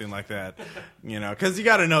or something like that, because you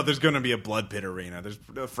got to know there's going to be a blood pit arena. There's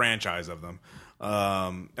a franchise of them.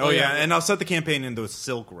 And I'll set the campaign in the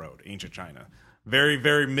Silk Road, ancient China. Very,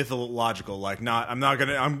 very mythological. All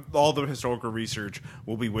the historical research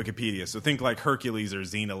will be Wikipedia. So think like Hercules or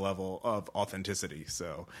Xena level of authenticity.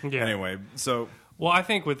 So anyway, Well, I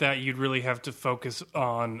think with that, you'd really have to focus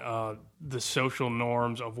on the social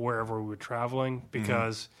norms of wherever we're traveling,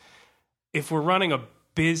 because if we're running a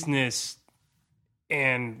business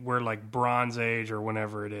and we're like Bronze Age or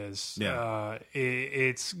whenever it is, we're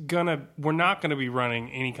not gonna be running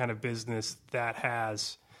any kind of business that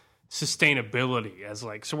has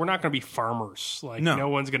sustainability so we're not going to be farmers. No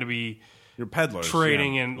one's going to be your peddlers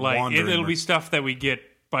trading and it'll be stuff that we get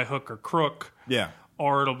by hook or crook. Yeah.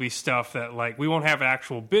 Or it'll be stuff that we won't have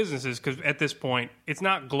actual businesses, because at this point it's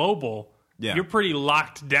not global. Yeah. You're pretty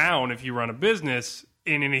locked down if you run a business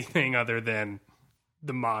in anything other than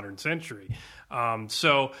the modern century.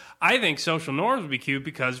 So I think social norms would be cute,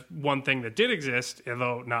 because one thing that did exist,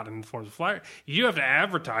 although not in the form of flyer, you have to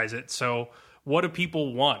advertise it. So what do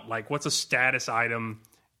people want? What's a status item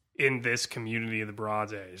in this community of the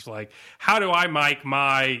Bronze Age? How do I make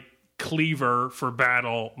my cleaver for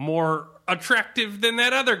battle more attractive than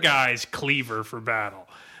that other guy's cleaver for battle?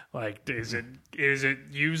 Is it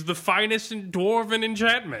use the finest in dwarven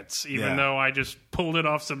enchantments, even though I just pulled it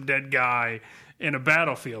off some dead guy in a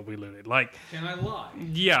battlefield we looted? Can I lie?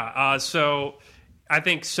 Yeah. So I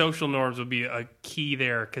think social norms would be a key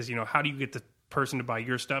there, because how do you get the person to buy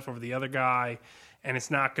your stuff over the other guy? And it's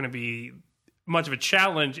not going to be much of a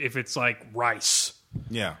challenge if it's rice.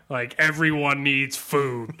 Yeah. Everyone needs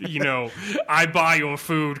food. I buy your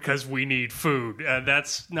food because we need food.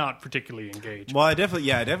 That's not particularly engaging. Well, I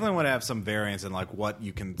definitely want to have some variance in what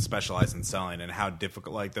you can specialize in selling and how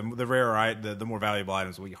difficult. The rarer, the more valuable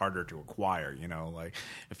items will be harder to acquire.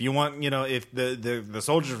 If you want, if the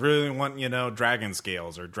soldiers really want, dragon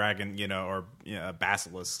scales or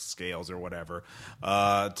basilisk scales or whatever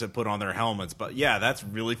to put on their helmets, but that's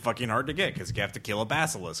really fucking hard to get, because you have to kill a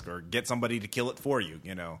basilisk or get somebody to kill it for you.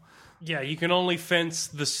 Yeah, you can only fence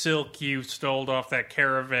the silk you stole off that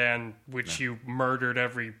caravan, which you murdered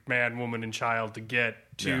every man, woman, and child to get,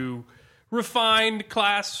 to refined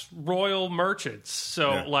class royal merchants.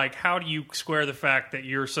 So, how do you square the fact that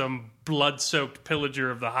you're some blood-soaked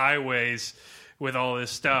pillager of the highways with all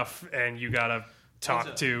this stuff, and you gotta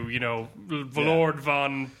talk to, Lord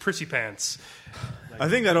von Prissy-Pants? I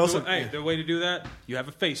think that also... Hey, the way to do that, you have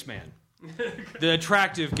a face man. The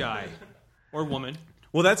attractive guy. Or woman.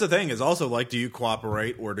 Well, that's the thing, is also, do you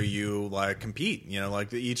cooperate or do you, compete?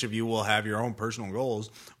 Each of you will have your own personal goals,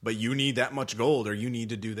 but you need that much gold or you need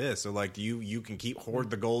to do this. So, you can hoard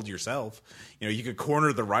the gold yourself. You could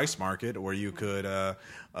corner the rice market, or you could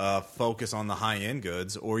focus on the high-end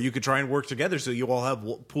goods, or you could try and work together so you all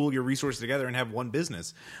pool your resources together and have one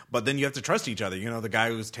business. But then you have to trust each other. The guy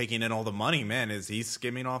who's taking in all the money, man, is he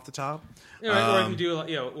skimming off the top? Or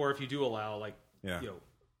if you do allow,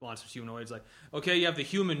 monsters, humanoids, okay, you have the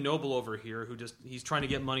human noble over here who he's trying to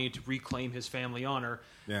get money to reclaim his family honor.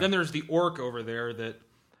 Yeah. Then there's the orc over there that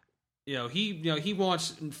he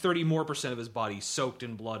wants 30% more of his body soaked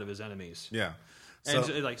in blood of his enemies. Yeah. And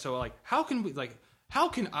how can we how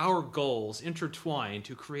can our goals intertwine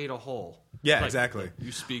to create a whole? Yeah, exactly.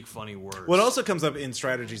 You speak funny words. Well, it also comes up in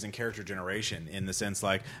strategies and character generation in the sense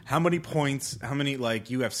like how many points, like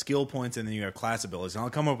you have skill points and then you have class abilities. And I'll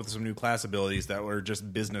come up with some new class abilities that are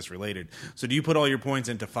just business related. So do you put all your points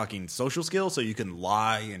into fucking social skills so you can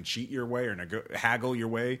lie and cheat your way or haggle your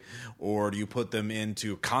way? Or do you put them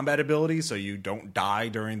into combat abilities so you don't die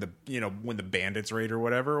during the, when the bandits raid or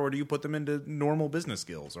whatever? Or do you put them into normal business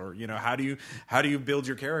skills? Or, how do you build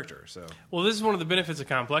your character? So, well, this is one of the benefits of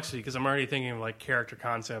complexity because I'm already thinking of like character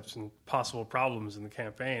concepts and possible problems in the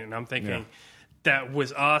campaign, and I'm thinking that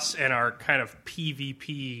with us and our kind of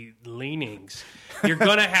PvP leanings, you're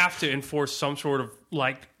going to have to enforce some sort of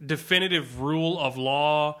like definitive rule of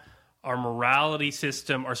law or morality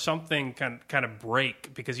system or something kind of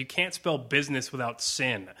break, because you can't spell business without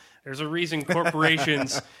sin. There's a reason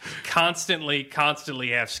corporations constantly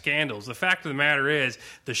have scandals. The fact of the matter is,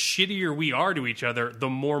 the shittier we are to each other, the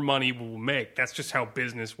more money we'll make. That's just how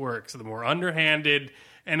business works. The more underhanded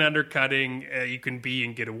and undercutting you can be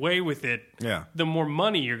and get away with it, the more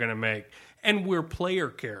money you're going to make. And we're player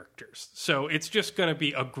characters. So it's just going to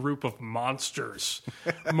be a group of monsters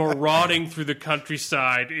marauding through the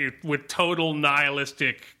countryside with total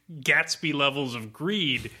nihilistic Gatsby levels of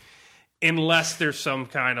greed, unless there's some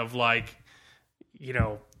kind of like,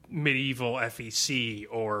 medieval FEC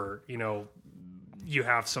or, you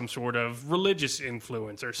have some sort of religious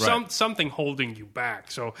influence or something holding you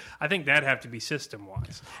back. So I think that'd have to be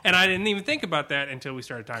system-wise. And I didn't even think about that until we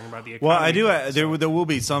started talking about the economy. Well, I do. There will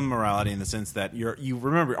be some morality in the sense that you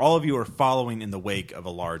remember, all of you are following in the wake of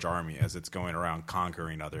a large army as it's going around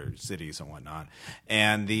conquering other cities and whatnot.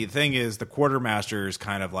 And the thing is, the quartermaster is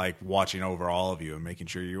kind of like watching over all of you and making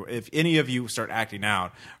sure if any of you start acting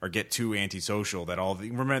out or get too antisocial, that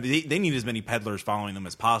remember they need as many peddlers following them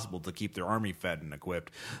as possible to keep their army fed and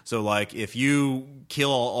equipped. So like if you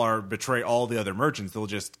kill or betray all the other merchants, they'll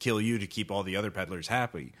just kill you to keep all the other peddlers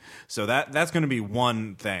happy. So that's going to be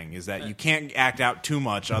one thing, is that you can't act out too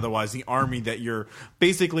much, otherwise the army that you're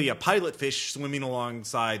basically a pilot fish swimming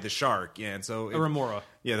alongside the shark. And so a remora.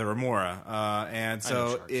 Yeah, the remora. And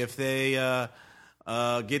so if they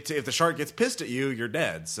if the shark gets pissed at you, you're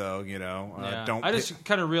dead. So don't. I just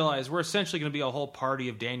kind of realized we're essentially going to be a whole party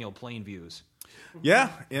of Daniel Plainviews. Yeah,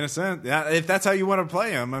 in a sense. Yeah, if that's how you want to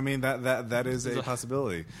play him, I mean that is a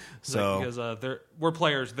possibility. So because we're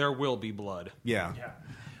players, there will be blood. Yeah.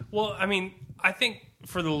 Well, I mean, I think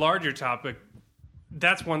for the larger topic,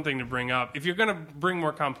 that's one thing to bring up. If you're going to bring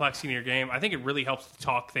more complexity in your game, I think it really helps to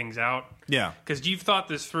talk things out. Yeah. Because you've thought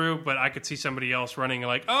this through, but I could see somebody else running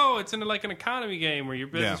like, oh, it's in like an economy game where your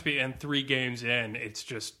business and 3 games in, it's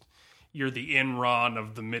just you're the Enron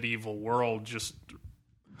of the medieval world, just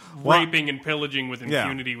raping and pillaging with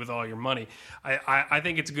impunity with all your money. I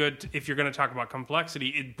think it's good if you're going to talk about complexity,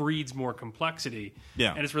 it breeds more complexity.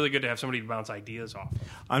 Yeah. And it's really good to have somebody to bounce ideas off of.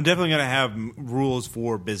 I'm definitely going to have rules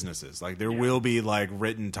for businesses. Like there will be like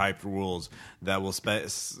written typed rules that will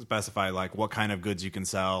specify like what kind of goods you can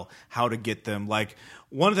sell, how to get them. Like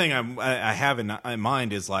one thing I have in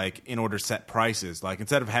mind is like in order to set prices, like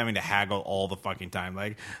instead of having to haggle all the fucking time,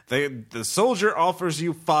 like the soldier offers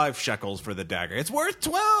you 5 shekels for the dagger, it's worth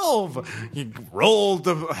 12. You roll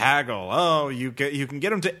the haggle. Oh, you can get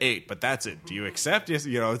them to 8, but that's it. Do you accept? Yes,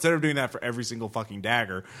 instead of doing that for every single fucking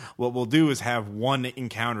dagger, what we'll do is have one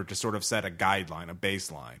encounter to sort of set a guideline, a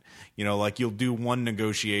baseline. Like you'll do one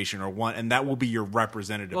negotiation or one, and that will be your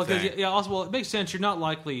representative thing. Also, it makes sense. You're not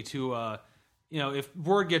likely to. If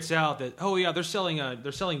word gets out that they're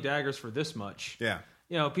selling daggers for this much. Yeah.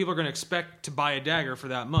 People are going to expect to buy a dagger for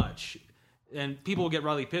that much, and people will get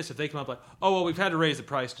really pissed if they come up like, oh well, we've had to raise the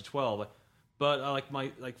price to 12, but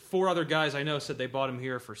my 4 other guys I know said they bought them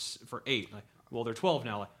here for 8. Like, well, they're 12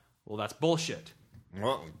 now. Like, well, that's bullshit.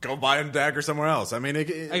 Well, go buy a dagger somewhere else. I mean,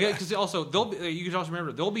 because also you can also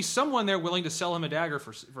remember there'll be someone there willing to sell him a dagger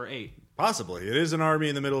for 8. Possibly, it is an army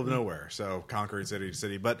in the middle of nowhere, so conquering city to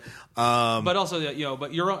city. But also,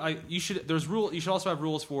 you should. You should also have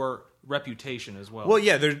rules for reputation as well. Well,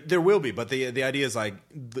 yeah, there will be, but the idea is like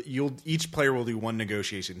each player will do one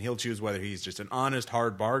negotiation. He'll choose whether he's just an honest,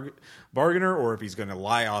 hard bargainer, or if he's going to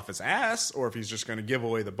lie off his ass, or if he's just going to give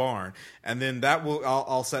away the barn. And then that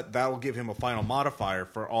will give him a final modifier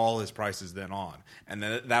for all his prices then on, and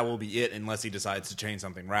then that will be it unless he decides to change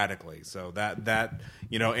something radically. So that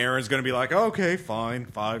Aaron's going to be like, okay, fine,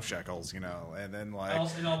 5 shekels, and then like I'll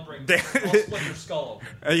split your skull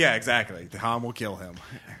open. Yeah, exactly. Tom will kill him.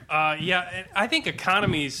 And I think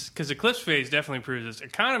economies, because Eclipse Phase definitely proves this,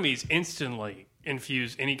 economies instantly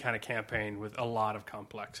infuse any kind of campaign with a lot of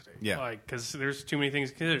complexity. Yeah. Because there's too many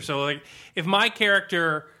things to consider. So, if my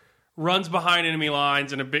character runs behind enemy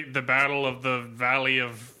lines in the battle of the Valley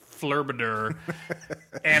of Flurbadur,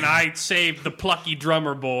 and I saved the plucky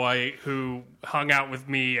drummer boy who hung out with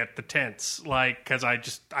me at the tents, because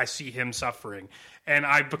I see him suffering, and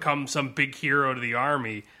I become some big hero to the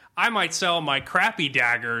army. I might sell my crappy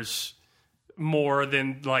daggers more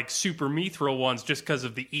than super mithril ones just because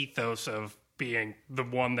of the ethos of being the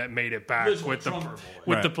one that made it back with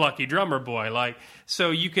the plucky drummer boy.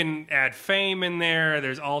 So you can add fame in there.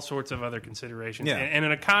 There's all sorts of other considerations. Yeah. And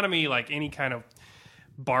an economy, like any kind of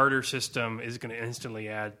barter system, is going to instantly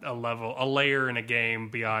add a layer in a game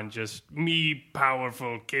beyond just me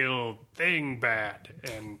powerful kill thing bad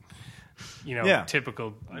and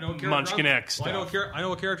typical Munchkin X stuff. I know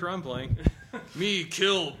what character I'm playing. Me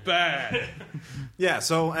kill bad. Yeah.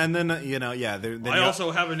 So and then then I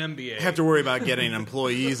also have an MBA. You have to worry about getting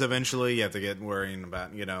employees eventually. You have to get worrying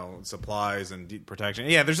about supplies and protection.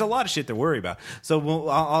 Yeah, there's a lot of shit to worry about.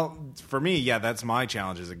 So for me, that's my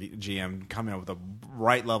challenge as a GM, coming up with the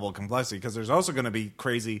right level of complexity, because there's also going to be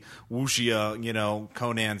crazy wuxia,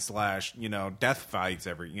 Conan / death fights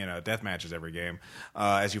death matches every game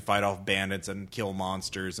as you fight off bandits and kill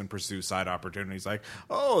monsters and pursue side opportunities. Like,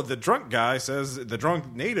 the drunk guy says, the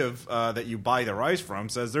drunk native that you buy the rice from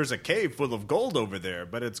says there's a cave full of gold over there,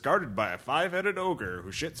 but it's guarded by a 5-headed ogre who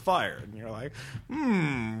shits fire. And you're like,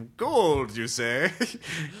 gold, you say?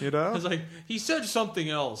 It's like, he said something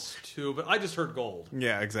else too, but I just heard gold.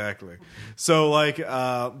 Yeah, exactly. So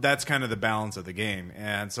that's kind of the balance of the game,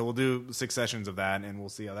 and so we'll do 6 sessions of that, and we'll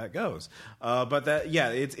see how that goes. But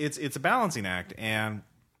it's a balancing act, and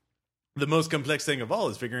the most complex thing of all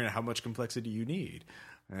is figuring out how much complexity you need.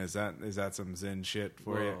 Is that some Zen shit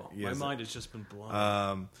for you? My mind has just been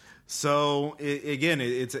blown. So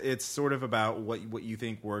it's sort of about what you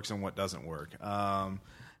think works and what doesn't work.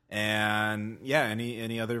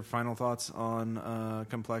 Any other final thoughts on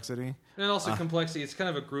complexity? And also complexity, it's kind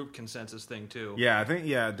of a group consensus thing too. Yeah, I think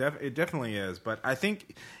it definitely is. But I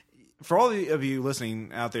think for all of you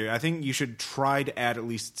listening out there, I think you should try to add at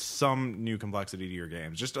least some new complexity to your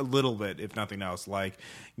games, just a little bit, if nothing else. Like,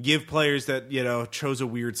 give players that chose a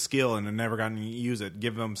weird skill and have never gotten to use it,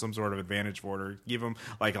 give them some sort of advantage for it, or give them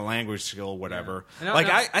like a language skill, whatever. Yeah.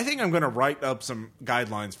 I think I'm going to write up some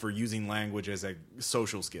guidelines for using language as a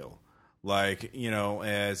social skill.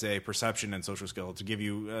 As a perception and social skill, to give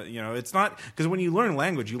you, it's not, because when you learn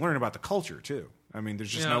language, you learn about the culture too. I mean,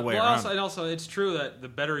 there's just no way around it. And also, it's true that the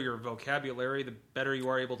better your vocabulary, the better you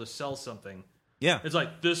are able to sell something. Yeah. It's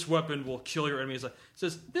like, this weapon will kill your enemies. It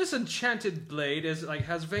says, this enchanted blade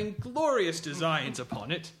has vainglorious designs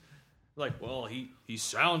upon it. He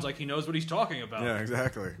sounds like he knows what he's talking about. Yeah,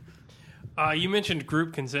 exactly. You mentioned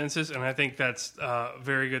group consensus, and I think that's a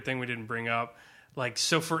very good thing we didn't bring up.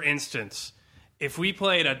 So for instance, if we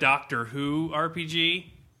played a Doctor Who RPG,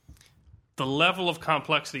 the level of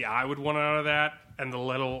complexity I would want out of that, and the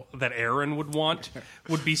level that Aaron would want,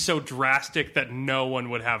 would be so drastic that no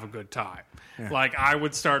one would have a good time. Yeah. I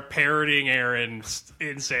would start parroting Aaron's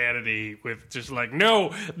insanity with just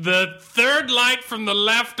no, the third light from the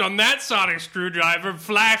left on that sonic screwdriver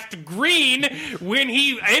flashed green when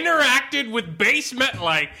he interacted with base metal.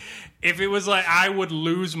 If it was I would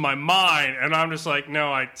lose my mind, and I'm just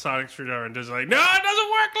no, sonic screwdriver, and just no, it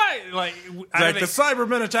doesn't work the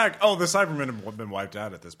Cybermen attack. Oh, the Cybermen have been wiped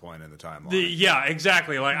out at this point in the timeline. Yeah,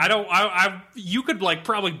 exactly. You could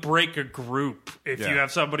probably break a group if you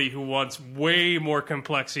have somebody who wants way more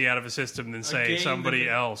complexity out of a system than say somebody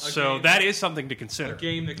else. So that is something to consider. A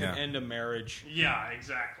game that can end a marriage. Yeah,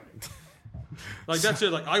 exactly. That's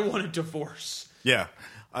it. I want a divorce. Yeah.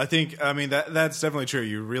 I think, that's definitely true.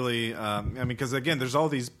 You really, because again, there's all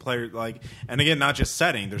these players, and again, not just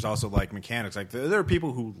setting, there's also, mechanics. There are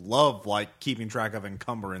people who love, keeping track of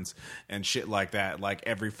encumbrance and shit like that.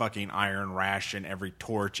 Every fucking iron ration, every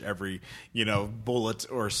torch, every, bullet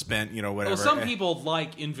or spent, whatever. Well, some people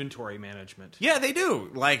like inventory management. Yeah, they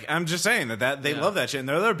do. I'm just saying that they love that shit. And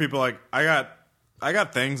there are other people I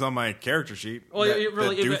got things on my character sheet. Well,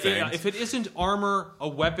 that do things. If it isn't armor, a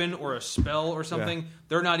weapon, or a spell or something,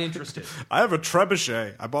 they're not interested. I have a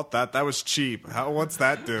trebuchet. I bought that. That was cheap. What's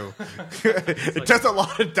that do? It does a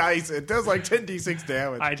lot of dice. It does 10d6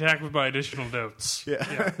 damage. I attack with my additional notes.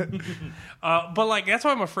 Yeah. But that's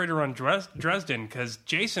why I'm afraid to run Dresden, because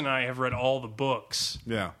Jason and I have read all the books.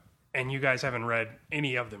 Yeah. And you guys haven't read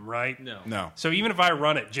any of them, right? No. So even if I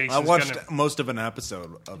run it, Jason's I watched most of an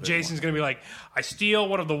episode of it. Jason's going to be I steal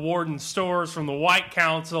one of the warden's stores from the White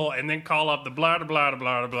Council and then call up the blah, blah, blah,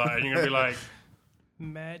 blah, blah, and you're going to be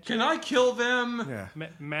magic? Can I kill them? Yeah.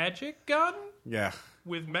 Magic gun? Yeah.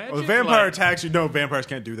 With magic? Well, vampire attacks, vampires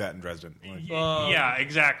can't do that in Dresden. Yeah,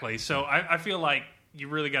 exactly. So I feel you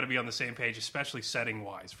really got to be on the same page, especially setting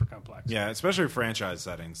wise for complex. Yeah, especially franchise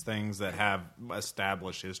settings, things that have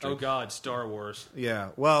established history. Oh God, Star Wars. Yeah,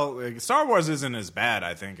 well, Star Wars isn't as bad,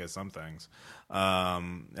 I think, as some things. I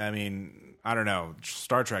mean, I don't know.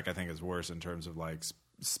 Star Trek, I think, is worse in terms of like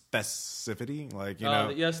specificity. Like, you know,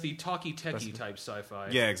 Yes, the talkie techie type sci-fi.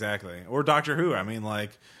 yeah, exactly. Or Doctor Who. I mean,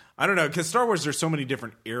 like, I don't know, because Star Wars, there's so many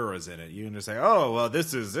different eras in it. You can just say, oh, well,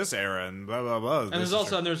 this is this era, and blah blah blah. And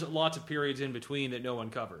there's lots of periods in between that no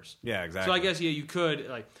one covers. Yeah, exactly. So I guess you could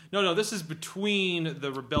no, this is between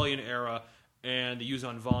the Rebellion era and the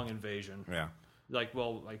Yuzon Vong invasion. Yeah.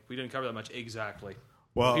 We didn't cover that much exactly.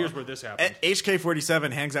 Well, here's where this happened.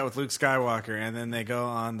 HK-47 hangs out with Luke Skywalker, and then they go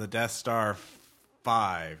on the Death Star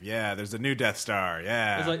 5. Yeah, there's a new Death Star.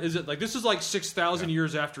 Yeah. This is like 6,000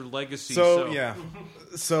 years after Legacy. So yeah.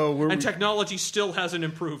 So we're and technology still hasn't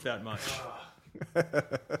improved that much.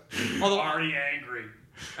 Although already angry.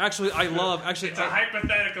 Actually, it's a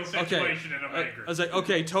hypothetical situation, and I'm angry. I was like,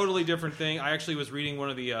 okay, totally different thing. I actually was reading one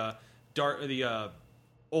of the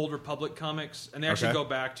Old Republic comics, and they actually go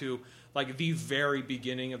back to like the very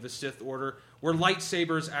beginning of the Sith Order, where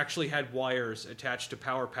lightsabers actually had wires attached to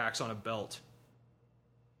power packs on a belt.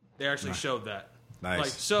 They actually showed that.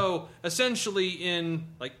 Nice. So essentially, in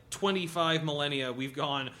like 25 millennia, we've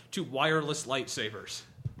gone to wireless lightsabers.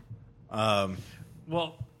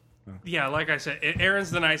 Well, yeah, like I said,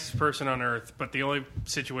 Aaron's the nicest person on Earth, but the only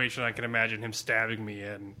situation I can imagine him stabbing me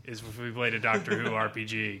in is if we played a Doctor Who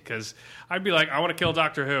RPG, because I'd be like, I want to kill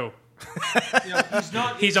Doctor Who.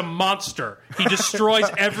 He's a monster. He destroys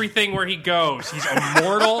everything where he goes. He's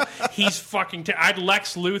immortal. He's fucking. I'd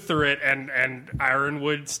Lex Luthor it, and Aaron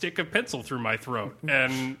would stick a pencil through my throat,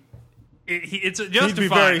 and it's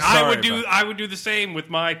justified. I would do the same with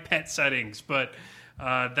my pet settings, but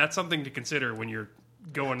that's something to consider when you're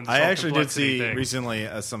going into the I actually did see thing. recently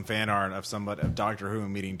some fan art of Doctor Who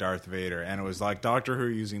meeting Darth Vader, and it was like Doctor Who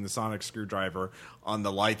using the sonic screwdriver on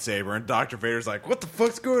the lightsaber, and Dr. Vader's like, what the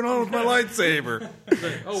fuck's going on with my lightsaber?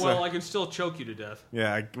 I can still choke you to death.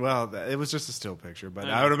 Yeah, it was just a still picture, but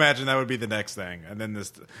I would imagine that would be the next thing, and then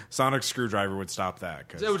this sonic screwdriver would stop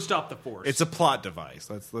that. It would stop the Force. It's a plot device.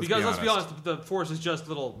 Let's be honest, the Force is just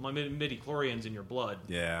little midi-chlorians in your blood.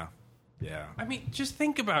 Yeah. Yeah. I mean, just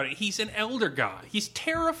think about it. He's an elder god. He's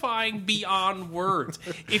terrifying beyond words.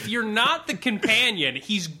 If you're not the companion,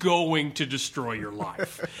 he's going to destroy your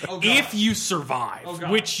life. If you survive,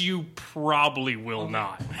 which you probably will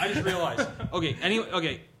not. I just realized.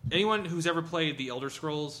 Anyone who's ever played the Elder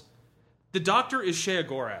Scrolls, the Doctor is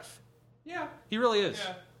Sheogorath. Yeah. He really is.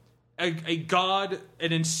 Yeah. A god,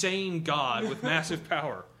 an insane god with massive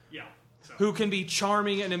power. Yeah. Who can be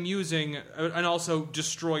charming and amusing and also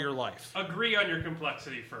destroy your life. Agree on your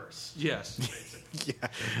complexity first. Yes.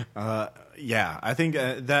 Yeah. I think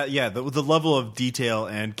the level of detail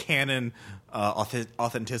and canon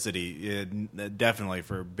authenticity, definitely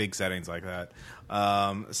for big settings like that.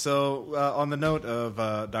 So on the note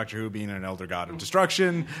of Doctor Who being an elder god of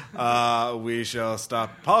destruction, we shall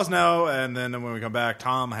pause now, and then when we come back,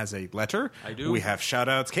 Tom has a letter. I do. We have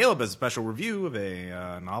shout-outs. Caleb has a special review of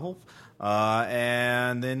a novel.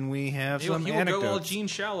 And then we have some he will anecdotes. go all Gene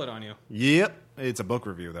Shalit on you. Yep. It's a book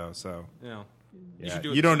review, though, so... Yeah.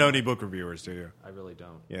 You don't know any book reviewers, do you? I really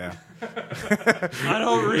don't. Yeah. I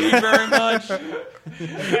don't read very much.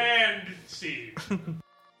 And Steve.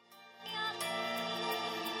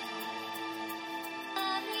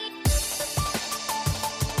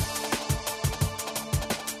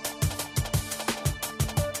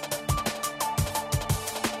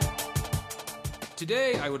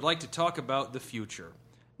 Today, I would like to talk about the future.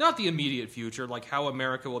 Not the immediate future, like how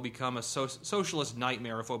America will become a socialist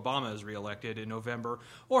nightmare if Obama is reelected in November,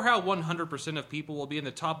 or how 100% of people will be in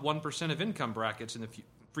the top 1% of income brackets in the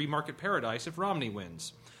free market paradise if Romney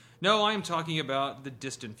wins. No, I am talking about the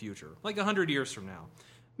distant future, like 100 years from now.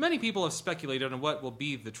 Many people have speculated on what will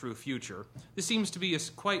be the true future. This seems to be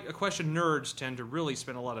quite a question nerds tend to really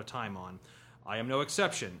spend a lot of time on. I am no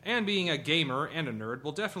exception, and being a gamer and a nerd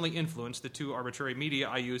will definitely influence the two arbitrary media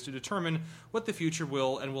I use to determine what the future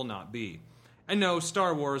will and will not be. And no,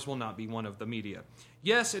 Star Wars will not be one of the media.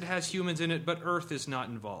 Yes, it has humans in it, but Earth is not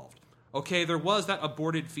involved. Okay, there was that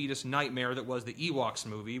aborted fetus nightmare that was the Ewoks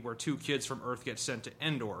movie, where 2 kids from Earth get sent to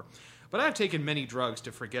Endor. But I've taken many drugs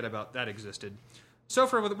to forget about that existed. So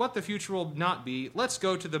for what the future will not be, let's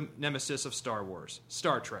go to the nemesis of Star Wars,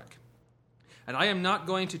 Star Trek. And I am not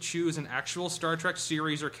going to choose an actual Star Trek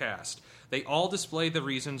series or cast. They all display the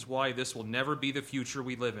reasons why this will never be the future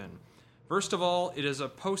we live in. First of all, it is a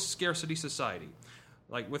post-scarcity society.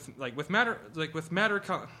 With matter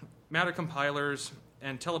compilers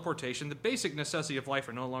and teleportation, the basic necessity of life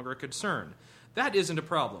are no longer a concern. That isn't a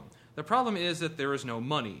problem. The problem is that there is no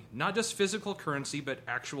money, not just physical currency, but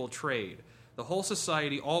actual trade. The whole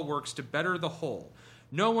society all works to better the whole.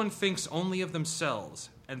 No one thinks only of themselves,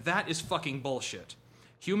 and that is fucking bullshit.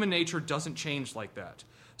 Human nature doesn't change like that.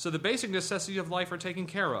 So the basic necessities of life are taken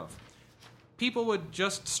care of. People would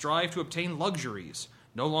just strive to obtain luxuries.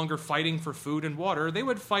 No longer fighting for food and water, they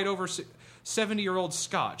would fight over 70-year-old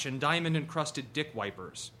scotch and diamond-encrusted dick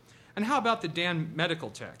wipers. And how about the damn medical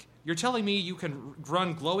tech? You're telling me you can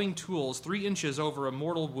run glowing tools 3 inches over a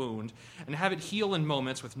mortal wound and have it heal in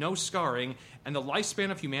moments with no scarring, and the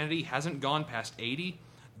lifespan of humanity hasn't gone past 80?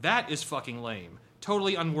 That is fucking lame.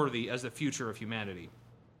 Totally unworthy as the future of humanity.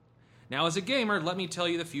 Now, as a gamer, let me tell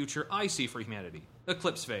you the future I see for humanity.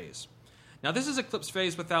 Eclipse phase. Now, this is Eclipse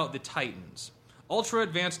phase without the Titans.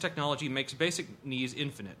 Ultra-advanced technology makes basic needs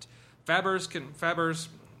infinite. Fabbers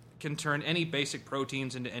can turn any basic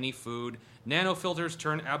proteins into any food. Nanofilters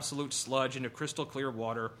turn absolute sludge into crystal clear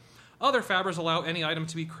water. Other fabbers allow any item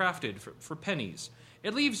to be crafted for pennies.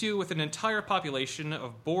 It leaves you with an entire population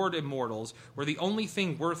of bored immortals where the only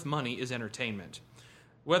thing worth money is entertainment.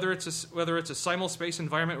 Whether it's a simul-space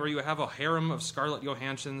environment where you have a harem of Scarlett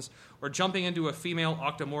Johanssons, or jumping into a female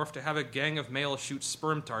octomorph to have a gang of males shoot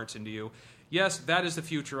sperm tarts into you, yes, that is the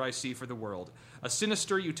future I see for the world. A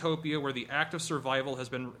sinister utopia where the act of survival has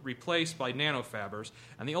been replaced by nanofabbers,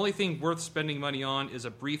 and the only thing worth spending money on is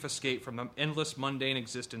a brief escape from the endless mundane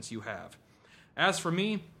existence you have. As for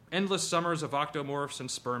me, endless summers of octomorphs and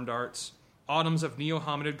sperm darts, autumns of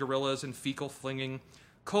neo-hominid gorillas and fecal flinging,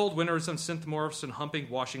 cold winters of synthmorphs and humping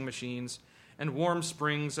washing machines, and warm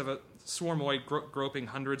springs of a swarmoid groping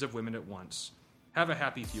hundreds of women at once. Have a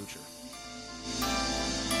happy future.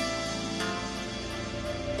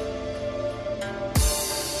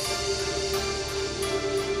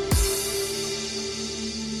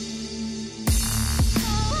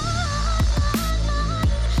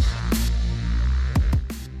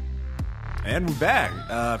 And we're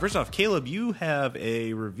back. First off, Caleb, you have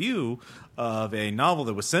a review of a novel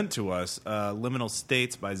that was sent to us, Liminal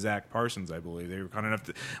States by Zach Parsons, I believe. They were kind enough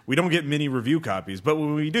to... We don't get many review copies, but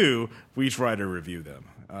when we do, we try to review them.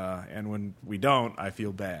 And when we don't, I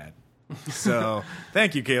feel bad. So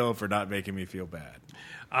thank you, Caleb, for not making me feel bad.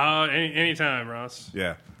 Anytime, Ross.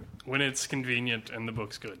 Yeah. When it's convenient and the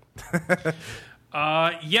book's good.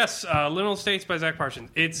 Yes, Liminal States by Zach Parsons.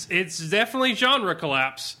 It's definitely genre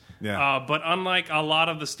collapse. Yeah. But unlike a lot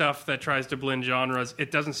of the stuff that tries to blend genres,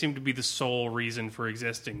 it doesn't seem to be the sole reason for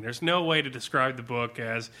existing. There's no way to describe the book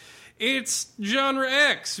as it's genre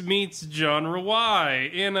X meets genre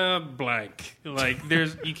Y in a blank. Like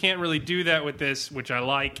you can't really do that with this, which I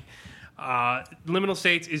like. Liminal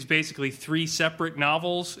States is basically 3 separate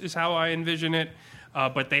novels, is how I envision it.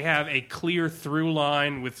 But they have a clear through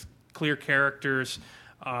line with clear characters,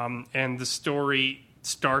 and the story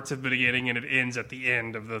starts at the beginning and it ends at the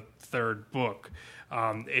end of the 3rd book.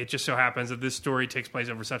 It just so happens that this story takes place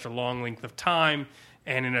over such a long length of time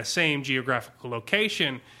and in a same geographical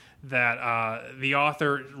location that the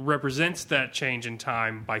author represents that change in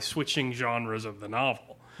time by switching genres of the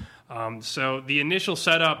novel. So the initial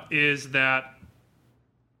setup is that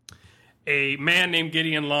a man named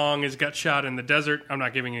Gideon Long has got shot in the desert. I'm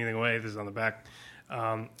not giving anything away. This is on the back.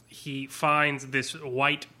 He finds this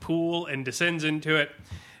white pool and descends into it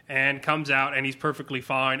and comes out, and he's perfectly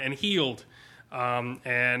fine and healed.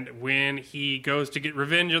 And when he goes to get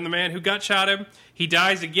revenge on the man who gut shot him, he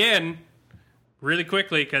dies again really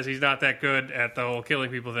quickly because he's not that good at the whole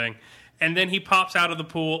killing people thing. And then he pops out of the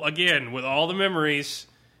pool again with all the memories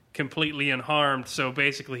completely unharmed. So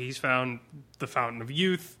basically he's found the Fountain of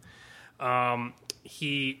Youth.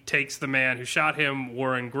 He takes the man who shot him,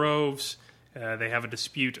 Warren Groves. They have a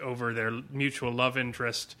dispute over their mutual love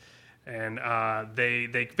interest, and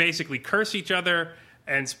they basically curse each other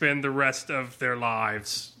and spend the rest of their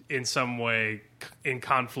lives in some way in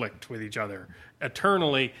conflict with each other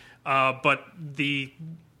eternally. But the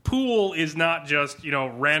pool is not just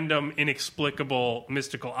random, inexplicable,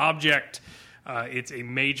 mystical object. It's a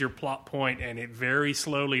major plot point, and it very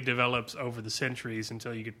slowly develops over the centuries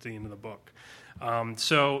until you get to the end of the book.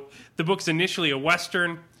 So the book's initially a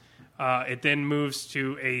Western. It then moves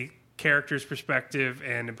to a character's perspective,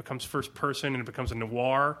 and it becomes first person, and it becomes a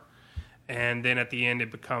noir. And then at the end, it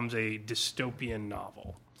becomes a dystopian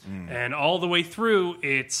novel. And all the way through,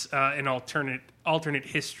 it's an alternate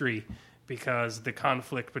history, because the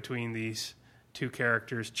conflict between these 2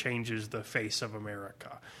 characters changes the face of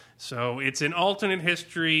America. So it's an alternate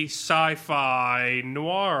history, sci-fi,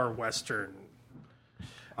 noir, Western,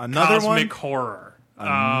 Another cosmic one? horror.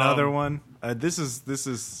 Another one. This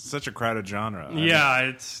is such a crowded genre.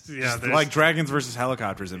 It's Just like dragons versus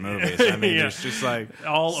helicopters in movies. I mean, there's just like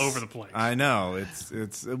all over the place. I know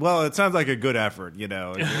it's well. It sounds like a good effort, you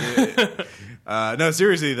know. No,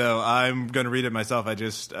 seriously though, I'm going to read it myself. I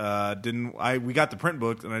just didn't. We got the print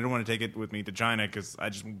book, and I didn't want to take it with me to China because I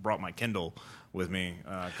just brought my Kindle with me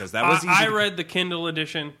because that was. Easy I read the Kindle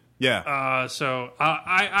edition. Yeah. So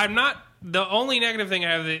I'm not. The only negative thing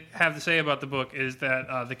I have to say about the book is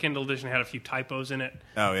that the Kindle edition had a few typos in it.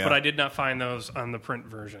 Oh, yeah. But I did not find those on the print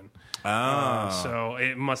version. So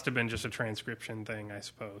it must have been just a transcription thing, I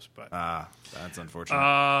suppose. But that's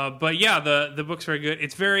unfortunate. but yeah, the book's very good.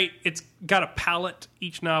 It's got a palette.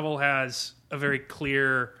 Each novel has a very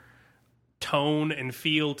clear tone and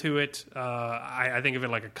feel to it. I think of it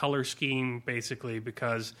like a color scheme, basically,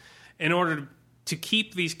 because in order to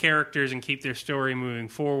keep these characters and keep their story moving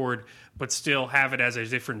forward, but still have it as a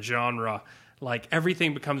different genre, like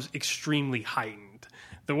everything becomes extremely heightened.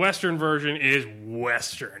 The Western version is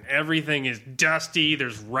Western. Everything is dusty.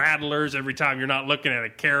 There's rattlers every time you're not looking at a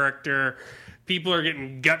character. People are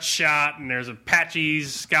getting gut shot, and there's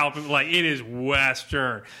Apaches scalping. Like, it is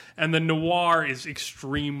Western. And the noir is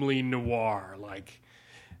extremely noir. Like,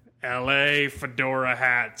 L.A., fedora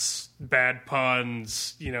hats, bad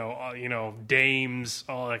puns, dames,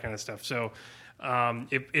 all that kind of stuff. So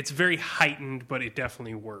it's very heightened, but it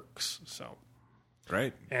definitely works. So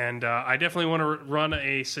Great. And I definitely want to run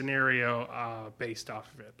a scenario based off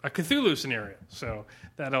of it, a Cthulhu scenario. So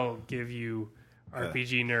that'll give you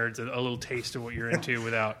RPG nerds a little taste of what you're into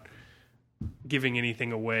without giving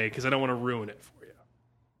anything away, because I don't want to ruin it for you.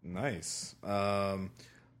 Nice.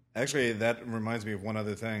 Actually, that reminds me of one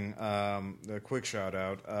other thing. A quick shout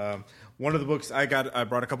out. One of the books I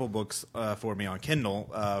brought a couple books for me on Kindle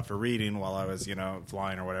for reading while I was,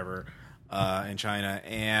 flying or whatever in China,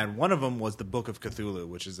 and one of them was the Book of Cthulhu,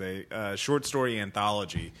 which is a short story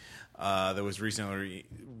anthology that was recently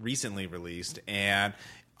released, and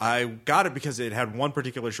I got it because it had one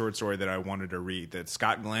particular short story that I wanted to read that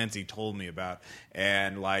Scott Glancy told me about,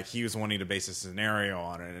 and like he was wanting to base a scenario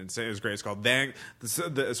on it, and it was great. It's called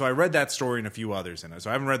so I read that story and a few others in it. So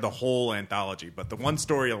I haven't read the whole anthology, but the one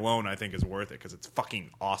story alone I think is worth it because it's fucking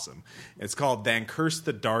awesome. It's called Than Curse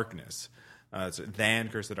the Darkness. It's Than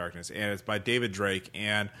Curse the Darkness, and it's by David Drake.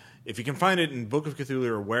 And if you can find it in Book of Cthulhu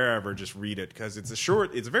or wherever, just read it because it's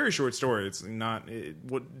a very short story. It's not,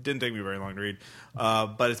 didn't take me very long to read,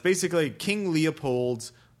 but it's basically King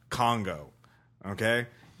Leopold's Congo. Okay,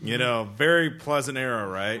 very pleasant era,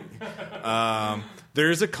 right?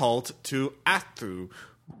 There's a cult to Athu,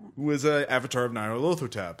 who is an avatar of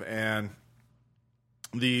Nyarlathotep, and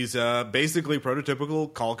these basically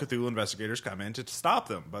prototypical Call of Cthulhu investigators come in to stop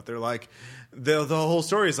them, but they're like, the whole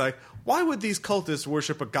story is like, why would these cultists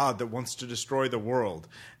worship a god that wants to destroy the world?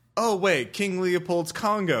 Oh wait, King Leopold's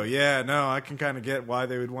Congo. Yeah, no, I can kind of get why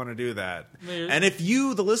they would want to do that. And if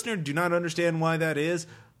you, the listener, do not understand why that is,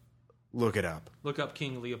 look it up. Look up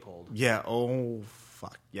King Leopold. Yeah. Oh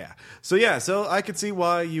fuck yeah. So I could see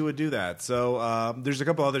why you would do that. So there's a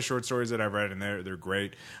couple other short stories that I've read, and they're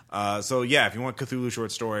great. So yeah, if you want Cthulhu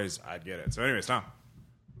short stories, I'd get it. So anyways, Tom.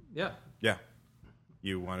 Yeah.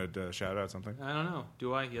 You wanted to shout out something? I don't know.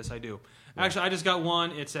 Do I? Yes, I do. Yeah. Actually, I just got one.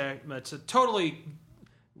 It's a totally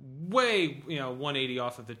way 180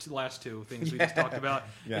 off of the last two things we just talked about.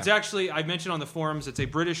 Yeah. It's actually, I mentioned on the forums, it's a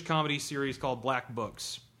British comedy series called Black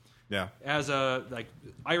Books. Yeah. As a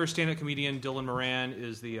Irish stand-up comedian, Dylan Moran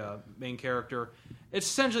is the main character. It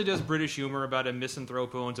essentially does British humor about a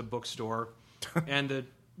misanthrope who owns a bookstore, and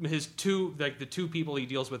the two people he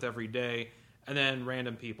deals with every day, and then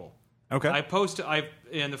random people. Okay.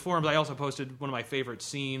 In the forums. I also posted one of my favorite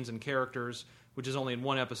scenes and characters, which is only in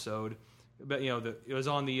one episode. But it was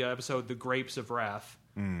on the episode "The Grapes of Wrath,"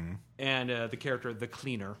 and the character the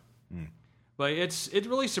Cleaner. But it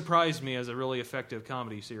really surprised me as a really effective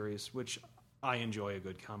comedy series, which I enjoy a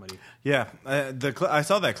good comedy. Yeah, I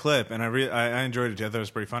saw that clip and I enjoyed it too. I thought it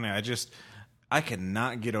was pretty funny. I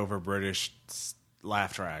cannot get over British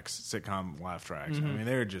laugh tracks, sitcom laugh tracks. I mean,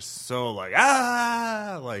 they're just so like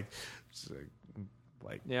yeah.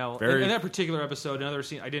 Well, very... in that particular episode, another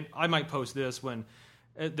scene I might post this when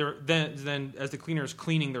then as the cleaners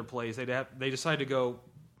cleaning their place, they decide to go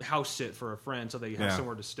house sit for a friend so they have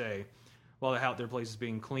somewhere to stay while their place is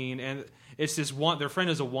being cleaned. And it's this one, their friend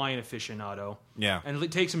is a wine aficionado. Yeah. And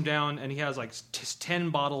it takes him down, and he has 10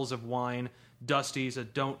 bottles of wine, Dusties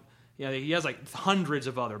that don't. Yeah, he has hundreds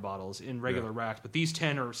of other bottles in regular racks, but these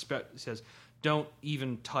 10 says, don't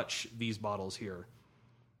even touch these bottles here.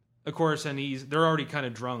 Of course, and they're already kind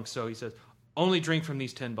of drunk, so he says, only drink from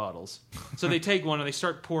these 10 bottles. So they take one and they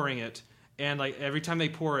start pouring it, And like every time they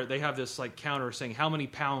pour it, they have this like counter saying how many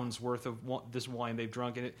pounds worth of this wine they've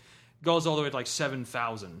drunk, and it goes all the way to like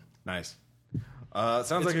 7,000. Nice.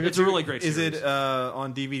 Sounds like it's a really great series. Is it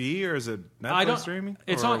on DVD or is it Netflix streaming?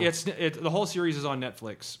 It's or? on. The whole series is on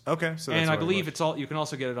Netflix. Okay, so and I believe it's all. You can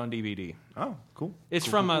also get it on DVD. Oh, cool. It's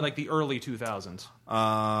cool, from cool. like the early 2000s.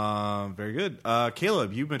 Very good.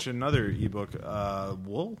 Caleb, you mentioned another ebook,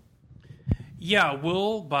 Wool. Yeah,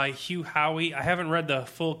 Wool by Hugh Howey. I haven't read the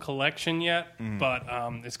full collection yet, but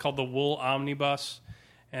it's called the Wool Omnibus,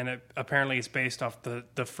 and apparently it's based off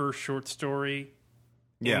the first short story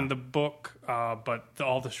in the book, but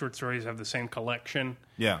all the short stories have the same collection.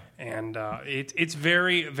 Yeah. And it's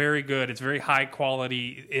very, very good. It's very high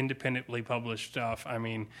quality, independently published stuff. I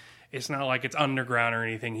mean, it's not like it's underground or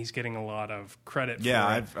anything. He's getting a lot of credit for it. Yeah,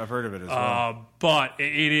 I've heard of it as well. But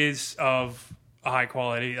it is of high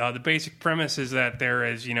quality. The basic premise is that there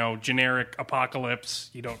is, generic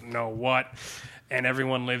apocalypse. You don't know what, and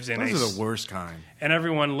everyone lives in Those are the worst kind. And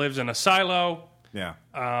everyone lives in a silo. Yeah.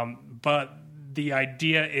 But the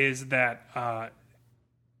idea is that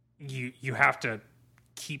you have to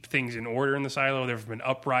keep things in order in the silo. There have been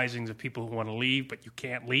uprisings of people who want to leave, but you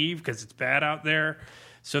can't leave because it's bad out there.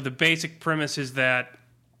 So the basic premise is that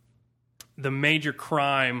the major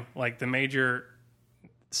crime, like the major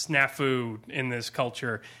snafu in this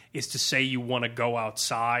culture, is to say you want to go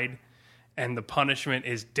outside, and the punishment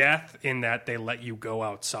is death in that they let you go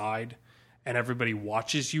outside and everybody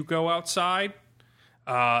watches you go outside,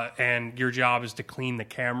 and your job is to clean the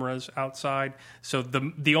cameras outside. So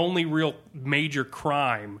the only real major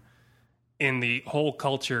crime in the whole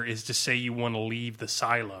culture is to say you want to leave the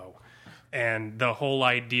silo. And the whole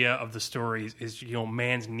idea of the story is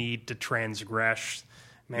man's need to transgress,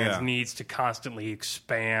 man's needs to constantly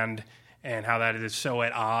expand, and how that is so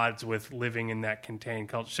at odds with living in that contained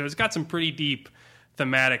culture. So it's got some pretty deep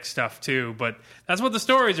thematic stuff too, but that's what the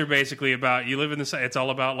stories are basically about. You live in the it's all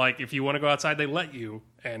about, like, if you want to go outside, they let you,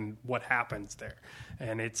 and what happens there.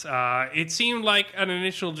 And it's it seemed like an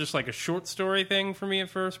initial just like a short story thing for me at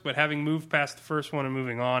first, but having moved past the first one and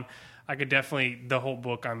moving on, I could definitely, the whole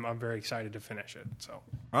book, I'm very excited to finish it. So.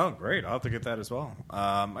 Oh, great. I'll have to get that as well.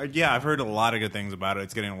 Yeah, I've heard a lot of good things about it.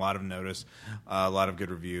 It's getting a lot of notice, a lot of good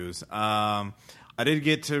reviews. I did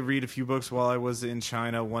get to read a few books while I was in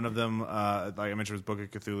China. One of them, like I mentioned, was Book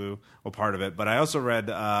of Cthulhu, well, part of it. But I also read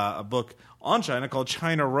a book on China called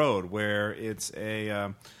China Road, where it's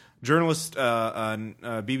a journalist,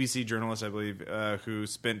 BBC journalist, I believe, who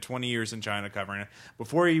spent 20 years in China covering it.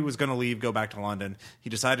 Before he was going to leave, go back to London,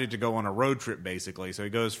 he decided to go on a road trip, basically. So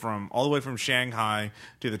he goes all the way from Shanghai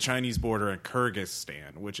to the Chinese border in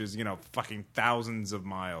Kyrgyzstan, which is, fucking thousands of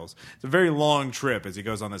miles. It's a very long trip as he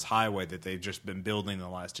goes on this highway that they've just been building the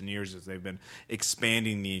last 10 years as they've been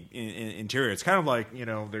expanding the interior. It's kind of like,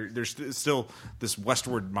 there's still this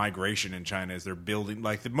westward migration in China as they're building.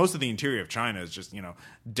 Like, most of the interior of China is just,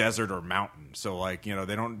 desert or mountain. So, like,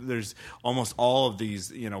 there's almost all of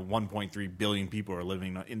these, 1.3 billion people are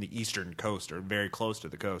living in the eastern coast or very close to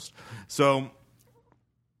the coast. So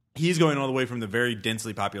he's going all the way from the very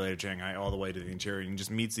densely populated Shanghai all the way to the interior and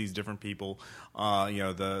just meets these different people.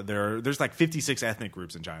 There's like 56 ethnic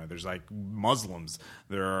groups in China. There's like Muslims.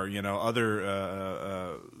 There are,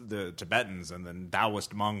 other the Tibetans, and then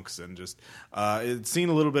Taoist monks, and just it's seen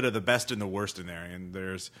a little bit of the best and the worst in there. And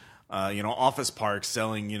there's office parks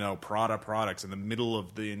selling, Prada products in the middle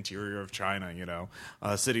of the interior of China,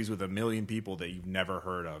 cities with 1 million people that you've never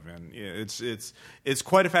heard of. And it's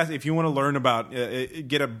quite a fast, if you want to learn about,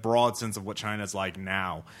 get a broad sense of what China's like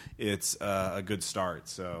now, it's a good start.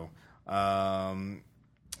 So,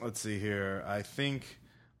 let's see here. I think,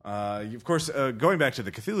 of course, going back to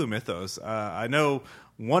the Cthulhu mythos, I know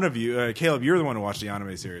one of you, Caleb, you're the one who watched the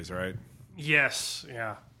anime series, right? Yes.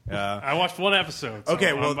 Yeah. I watched one episode. So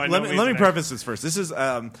okay, well, let me preface this first. This is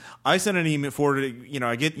I sent an email forwarded.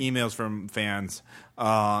 I get emails from fans,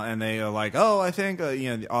 and they are like, "Oh, I think,"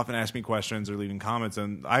 they often ask me questions or leaving comments,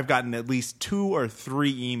 and I've gotten at least 2 or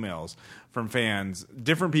 3 emails from fans,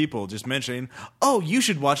 different people, just mentioning, "Oh, you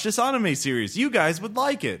should watch this anime series. You guys would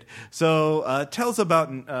like it." So, tell us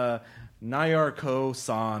about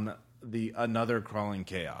Nayarko-san, the Another Crawling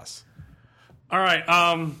Chaos. All right.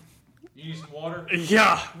 You need some water?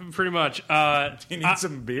 Yeah, pretty much. You need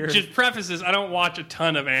some beer? Just prefaces, I don't watch a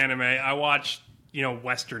ton of anime. I watch,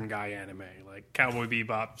 Western guy anime, like Cowboy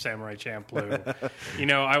Bebop, Samurai Champloo.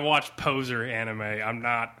 I watch poser anime.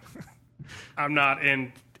 I'm not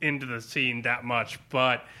into the scene that much,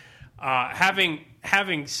 but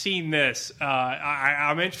having seen this,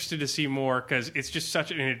 I'm interested to see more because it's just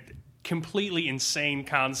such a completely insane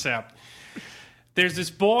concept. There's this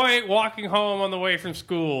boy walking home on the way from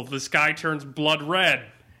school. The sky turns blood red.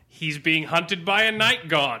 He's being hunted by a night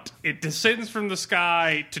gaunt. It descends from the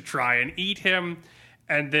sky to try and eat him.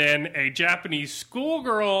 And then a Japanese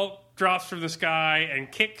schoolgirl drops from the sky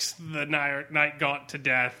and kicks the night gaunt to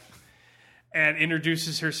death and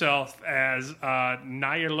introduces herself as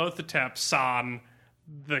Nyarlathotep-san.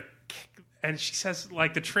 And she says,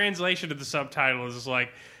 like, the translation of the subtitle is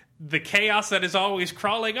like, the chaos that is always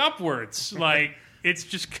crawling upwards. Like, it's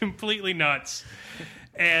just completely nuts.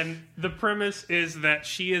 And the premise is that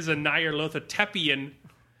she is a Nyarlathotepian,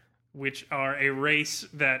 which are a race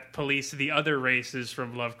that police the other races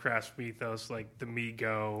from Lovecraft's mythos, like the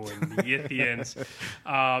Migo and the Yithians,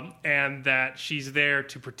 and that she's there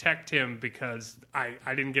to protect him because I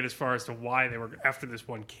didn't get as far as to why they were after this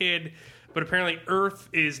one kid, but apparently Earth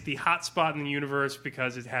is the hot spot in the universe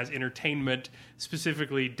because it has entertainment,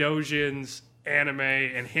 specifically doujins, anime,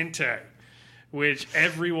 and hentai, which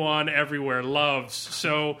everyone everywhere loves.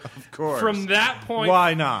 So Of course. from that point,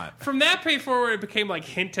 Why not? from that point forward, it became like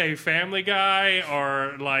hentai Family Guy,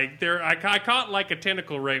 or like I caught like a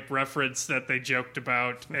tentacle rape reference that they joked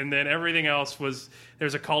about, and then everything else was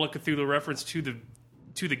there's a Call of Cthulhu reference to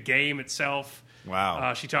the game itself.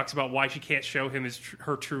 Wow. She talks about why she can't show him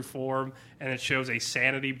her true form, and it shows a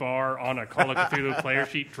sanity bar on a Call of Cthulhu player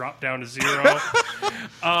sheet drop down to 0.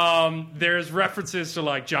 There's references to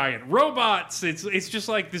like giant robots. It's just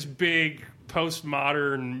like this big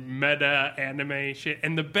postmodern meta anime shit.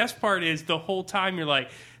 And the best part is the whole time you're like,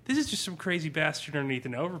 this is just some crazy bastard underneath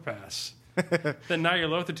an overpass. The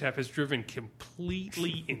Nyarlathotep has driven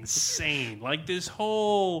completely insane. Like, this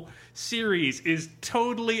whole series is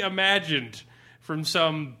totally imagined from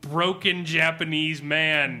some broken Japanese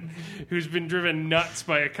man who's been driven nuts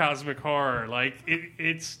by a cosmic horror. Like,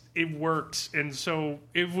 it works, and so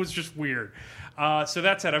it was just weird. So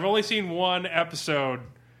that's it. I've only seen one episode.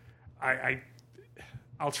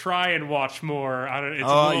 I'll try and watch more.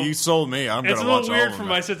 You sold me. I'm going it's to a watch little all weird of for them.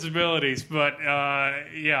 my sensibilities, but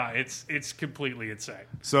yeah, it's completely insane.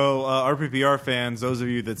 So, RPPR fans, those of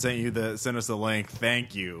you that sent us the link,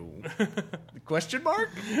 thank you. Question mark?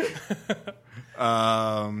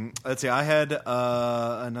 Let's see. I had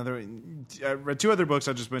I read 2 other books.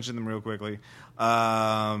 I'll just mention them real quickly.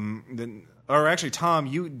 Actually,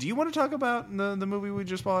 Tom, do you want to talk about the movie we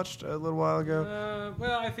just watched a little while ago?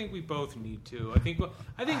 Well, I think we both need to. I think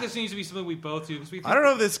this needs to be something we both do. I don't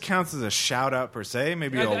know if this counts as a shout out per se.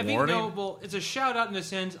 Maybe a I think, warning. no, well, it's a shout out in the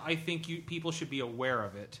sense I think people should be aware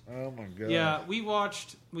of it. Oh my god. Yeah, we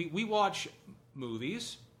watch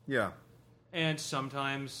movies, Yeah. and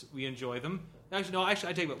sometimes we enjoy them. Actually, I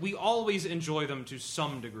take it back. We always enjoy them to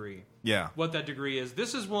some degree. Yeah. What that degree is.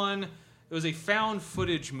 This is one. It was a found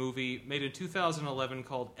footage movie made in 2011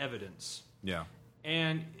 called Evidence. Yeah.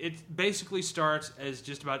 And it basically starts as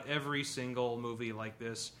just about every single movie like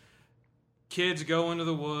this. Kids go into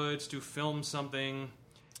the woods to film something.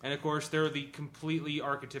 And, of course, they're the completely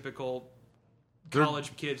archetypical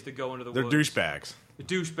college kids that go into the They're woods. douchebags. The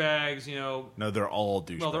douchebags, No, they're all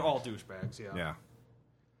douchebags. Well, they're all douchebags, yeah. Yeah.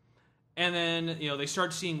 And then, they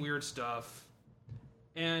start seeing weird stuff.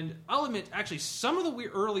 And I'll admit, actually, some of the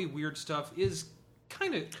early weird stuff is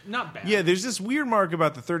kind of not bad. Yeah, there's this weird mark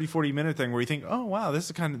about the 30-40 minute thing where you think, oh wow,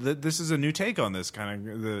 this is a new take on this kind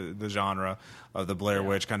of the genre of the Blair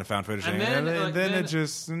Witch kind of found footage thing. And then it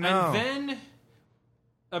just no. And then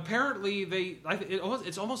apparently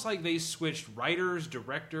it's almost like they switched writers,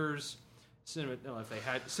 directors, if they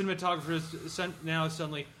had cinematographers. Now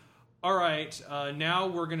suddenly, all right, now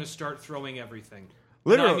we're going to start throwing everything.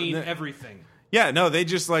 Literally, everything. Yeah, no, they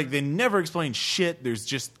just they never explain shit. There's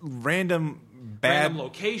just random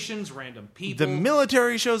locations, random people. The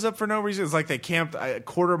military shows up for no reason. It's like they camped a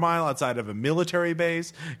quarter mile outside of a military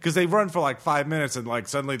base because they run for 5 minutes and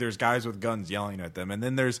suddenly there's guys with guns yelling at them, and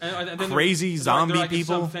then there's crazy zombie they're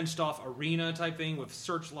people. In some fenced off arena type thing with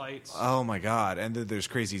searchlights. Oh my god! And then there's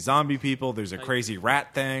crazy zombie people. There's a crazy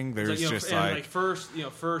rat thing. There's first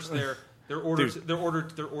they're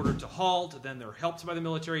ordered to halt. Then they're helped by the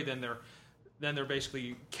military. Then they're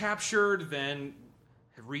basically captured. Then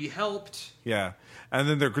rehelped. Yeah, and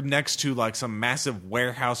then they're next to some massive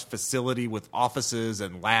warehouse facility with offices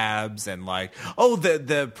and labs and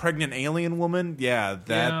the pregnant alien woman. Yeah,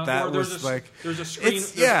 that was there's a screen.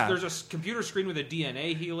 There's a computer screen with a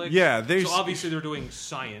DNA helix. Yeah, so obviously they're doing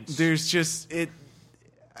science. There's just it.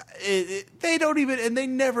 they don't even, and they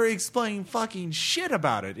never explain fucking shit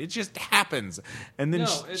about it. It just happens, and then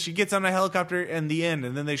she gets on a helicopter in the end,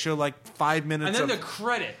 and then they show like 5 minutes, and then the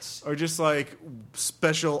credits, or just like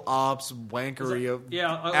special ops wankery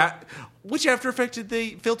which After Effects did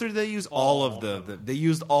they use all of they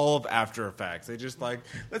used all of After Effects. They just like,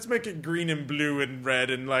 let's make it green and blue and red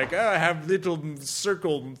and like have little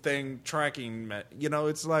circle thing tracking.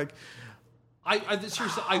 It's like.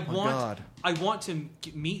 Seriously, I want to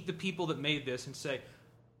meet the people that made this and say,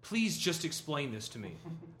 please just explain this to me.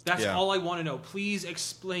 That's all I want to know. Please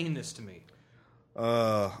explain this to me.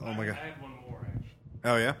 Oh my God. I had one more, actually.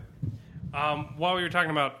 Oh, yeah? While we were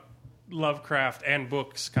talking about Lovecraft and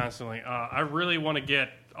books constantly, I really want to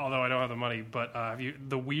get, although I don't have the money, but have you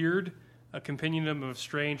The Weird, a compendium of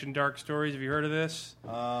strange and dark stories? Have you heard of this?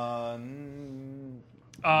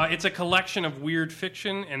 It's a collection of weird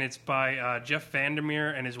fiction, and it's by Jeff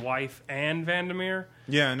Vandermeer and his wife, Anne Vandermeer.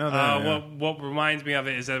 Yeah, I know that. What reminds me of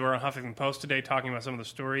it is that we're on Huffington Post today talking about some of the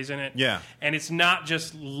stories in it. Yeah. And it's not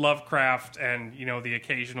just Lovecraft and, the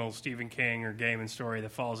occasional Stephen King or Gaiman story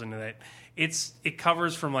that falls into that. It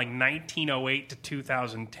covers from like 1908 to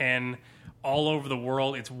 2010 all over the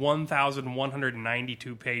world. It's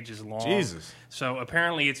 1,192 pages long. Jesus. So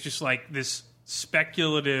apparently it's just like this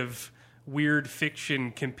speculative weird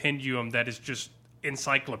fiction compendium that is just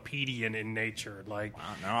encyclopedian in nature. Like,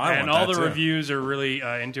 wow, all the reviews are really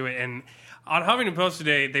into it. And on Huffington Post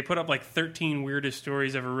today, they put up like 13 weirdest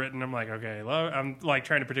stories ever written. I'm like, okay, I'm like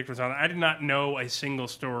trying to predict what's on there. I did not know a single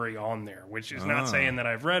story on there, which is not saying that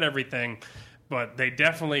I've read everything, but they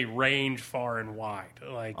definitely range far and wide.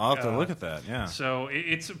 Like, I'll have to look at that. Yeah. So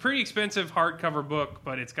it's a pretty expensive hardcover book,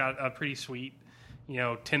 but it's got a pretty sweet,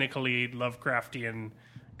 tentacly Lovecraftian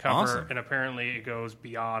cover, awesome. And apparently it goes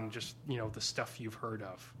beyond just the stuff you've heard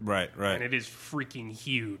of. Right. And it is freaking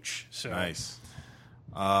huge. So nice.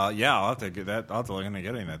 I'll have to get that. I'll have to look into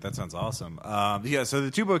getting that. That sounds awesome. So the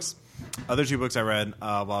other two books I read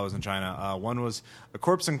while I was in China. One was A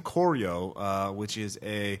Corpse in Koryo, which is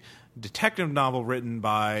a detective novel written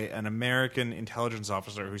by an American intelligence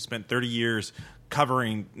officer who spent 30 years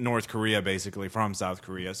covering North Korea, basically, from South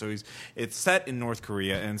Korea. So it's set in North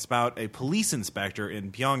Korea, and it's about a police inspector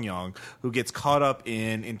in Pyongyang who gets caught up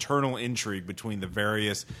in internal intrigue between the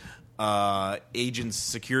various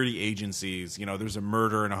security agencies. There's a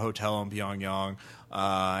murder in a hotel in Pyongyang,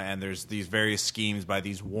 and there's these various schemes by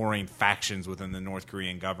these warring factions within the North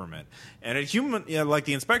Korean government. And a human, like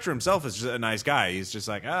the inspector himself, is just a nice guy. He's just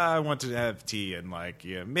like, I want to have tea and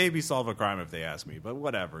maybe solve a crime if they ask me, but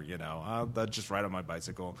whatever, I'll just ride on my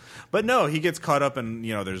bicycle. But no, he gets caught up in,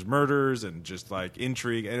 there's murders and just like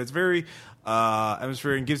intrigue, and it's very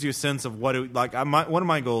atmospheric and gives you a sense of what it like. One of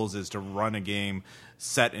my goals is to run a game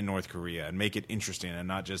set in North Korea and make it interesting and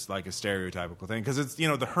not just like a stereotypical thing, because it's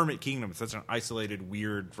the Hermit Kingdom. It's such an isolated,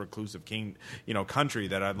 weird, reclusive country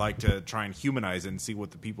that I'd like to try and humanize and see what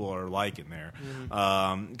the people are like in there,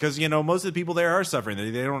 because most of the people there are suffering.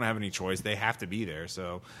 They don't have any choice. They have to be there.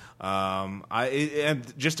 So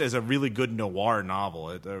and just as a really good noir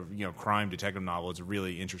novel, crime detective novel, it's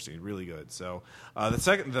really interesting, really good. So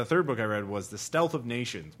the third book I read was The Stealth of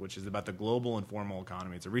Nations, which is about the global informal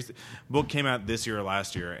economy. It's a recent book, came out this year or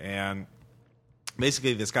last year, and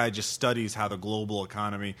basically this guy just studies how the global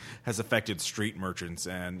economy has affected street merchants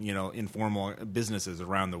and informal businesses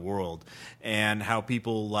around the world, and how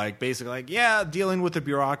people dealing with the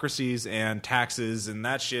bureaucracies and taxes and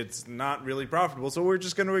that shit's not really profitable, so we're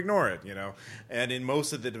just going to ignore it. And in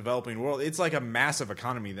most of the developing world, it's like a massive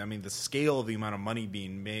economy. I mean, the scale of the amount of money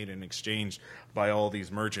being made and exchanged by all these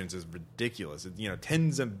merchants is ridiculous.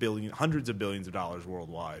 Tens of billions, hundreds of billions of dollars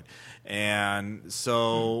worldwide. And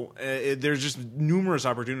so there's just numerous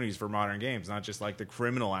opportunities for modern games, not just like the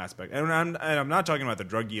criminal aspect. And I'm not talking about the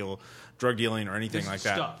drug dealing or anything like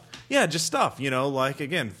that. Stuff. Yeah, just stuff. Like,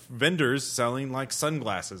 again, vendors selling like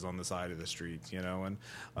sunglasses on the side of the streets, and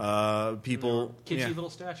people kitschy little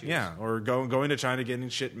statues. Yeah, or going to China, getting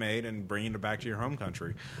shit made and bringing it back to your home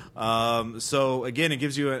country. So again, it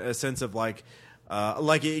gives you a sense of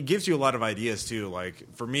it gives you a lot of ideas too.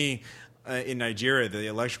 Like for me, in Nigeria, the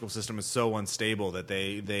electrical system is so unstable that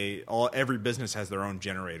every business has their own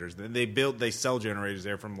generators. They sell generators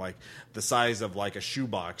there from like the size of like a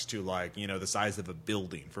shoebox to like the size of a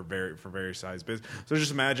building for various size business. So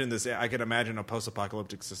just imagine this. I could imagine a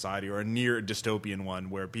post-apocalyptic society or a near dystopian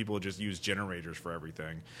one where people just use generators for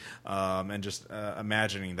everything, and just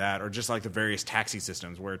imagining that, or just like the various taxi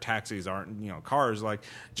systems where taxis aren't cars. Like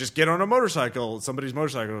just get on a motorcycle, somebody's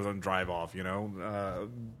motorcycle and drive off.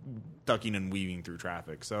 Ducking and weaving through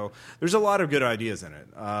traffic. So there's a lot of good ideas in it.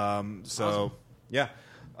 Awesome. Yeah.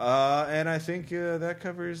 And I think that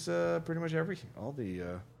covers pretty much all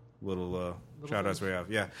the little shout-outs we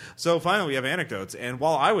have. Yeah. So finally, we have anecdotes. And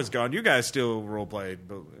while I was gone, you guys still role-played,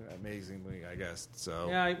 but amazingly, I guess. So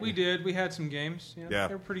Yeah, we did. We had some games. Yeah.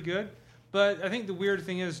 They were pretty good. But I think the weird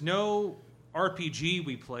thing is no RPG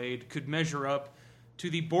we played could measure up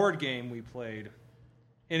to the board game we played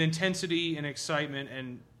in intensity and excitement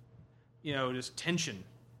and, just tension.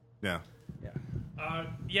 Yeah.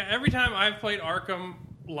 Yeah, every time I've played Arkham,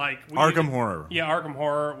 Arkham Horror. Yeah, Arkham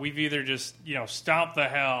Horror. We've either just stomped the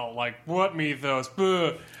hell, like what mythos,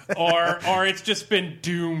 boo, or it's just been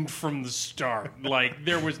doomed from the start. Like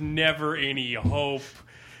there was never any hope.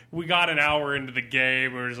 We got an hour into the game,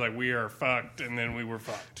 and we were just like, we are fucked, and then we were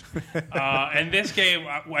fucked. And this game,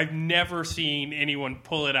 I've never seen anyone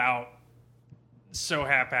pull it out so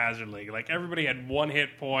haphazardly. Like everybody had one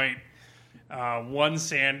hit point, one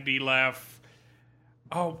sanity left.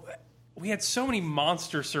 Oh. We had so many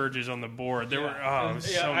monster surges on the board. There were it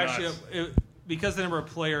was so actually, nuts. Because the number of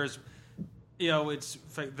players, it's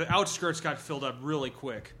like the outskirts got filled up really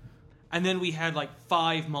quick, and then we had like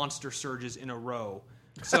 5 monster surges in a row.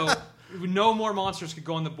 So no more monsters could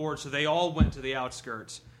go on the board, so they all went to the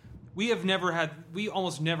outskirts. We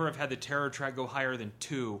almost never have had the terror track go higher than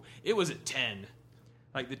 2. It was at 10.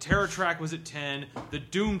 Like the terror track was at 10. The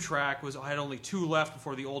doom track had only 2 left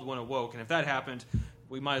before the old one awoke, and if that happened,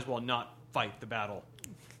 we might as well not fight the battle.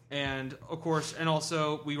 And, of course,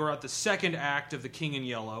 we were at the second act of The King in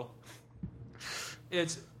Yellow.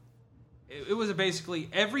 It was basically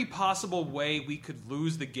every possible way we could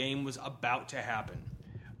lose the game was about to happen.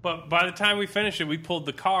 But by the time we finished it, we pulled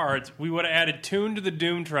the cards. We would have added Tune to the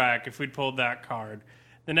Doom track if we'd pulled that card.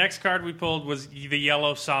 The next card we pulled was the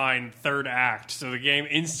yellow sign, third act. So the game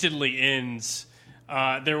instantly ends.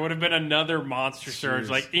 There would have been another monster surge.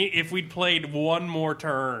 Like if we'd played one more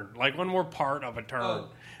turn, like one more part of a turn,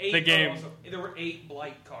 the game. There were 8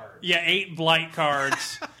 blight cards. Yeah, 8 blight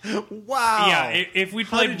cards. Wow. Yeah, if we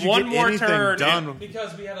played one more turn,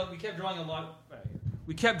 because we kept drawing a lot.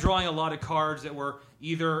 We kept drawing a lot of cards that were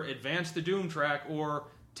either advance the Doom track or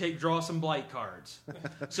draw some blight cards.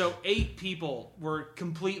 So 8 people were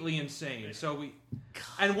completely insane.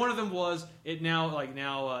 And one of them was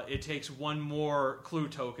it takes one more clue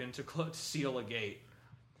token to seal a gate.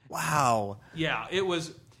 Wow. Yeah, it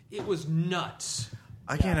was nuts.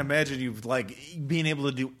 I can't imagine you being able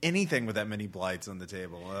to do anything with that many blights on the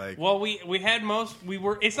table. Well, we had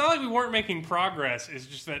it's not like we weren't making progress. It's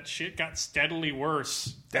just that shit got steadily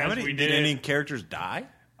worse. Did any characters die?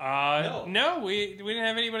 No, we didn't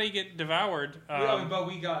have anybody get devoured. But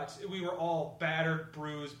we were all battered,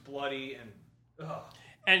 bruised, bloody, and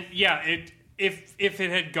and yeah, if it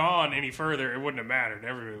had gone any further, it wouldn't have mattered.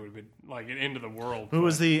 Everybody would have been like an end of the world. Who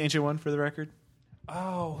was the ancient one for the record?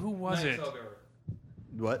 Oh, who was it?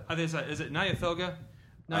 What? I think is it Nyathoga?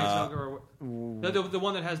 Nyathoga, or the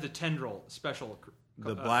one that has the tendril special.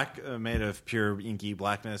 The black made of pure inky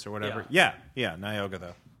blackness or whatever. Yeah, Nyoga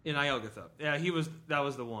though. In Iogotha. Yeah, that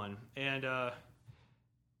was the one. And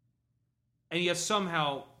yet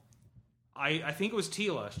somehow, I think it was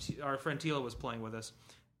Tila, our friend Tila was playing with us.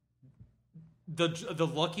 The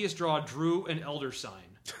luckiest draw drew an Elder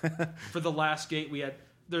Sign. For the last gate we had,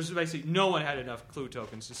 there's basically no one had enough clue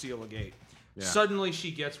tokens to seal a gate. Yeah. Suddenly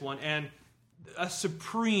she gets one, and a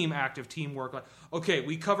supreme act of teamwork. Like, okay,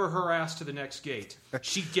 we cover her ass to the next gate.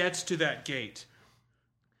 She gets to that gate.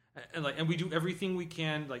 And we do everything we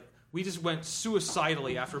can. Like we just went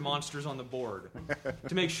suicidally after monsters on the board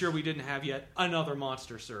to make sure we didn't have yet another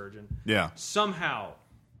monster surge. And somehow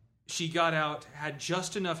she got out, had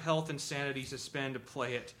just enough health and sanity to spend to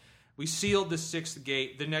play it. We sealed the 6th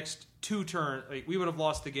gate. The next 2 turns, we would have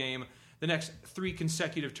lost the game. The next 3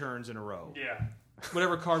 consecutive turns in a row. Yeah.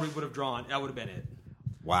 Whatever card we would have drawn, that would have been it.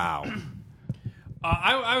 Wow.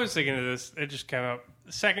 I was thinking of this. It just came up.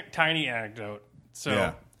 Second tiny anecdote.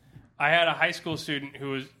 So I had a high school student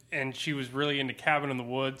she was really into Cabin in the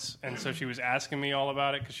Woods, and so she was asking me all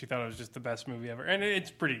about it because she thought it was just the best movie ever. And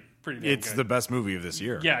it's pretty damn It's good. the best movie of this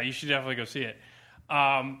year. Yeah, you should definitely go see it.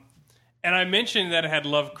 And I mentioned that it had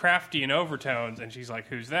Lovecraftian overtones, and she's like,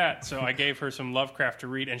 "Who's that?" So I gave her some Lovecraft to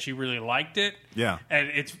read, and she really liked it. Yeah,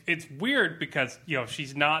 and it's weird because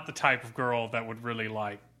she's not the type of girl that would really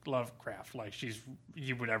like Lovecraft, like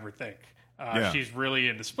you would ever think. She's really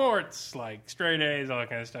into sports, like straight A's, all that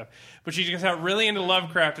kind of stuff. But she just got really into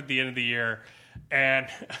Lovecraft at the end of the year, and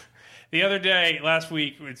the other day, last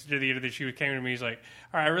week, it's near the end of the year, she came to me. He's like,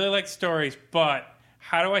 "All right, I really like stories, but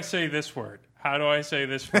how do I say this word? How do I say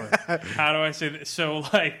this word? How do I say this?" So,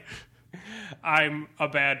 I'm a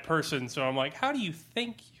bad person, so I'm like, "How do you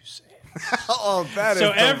think you say it?" Oh, that is So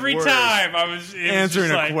the every worst. time I was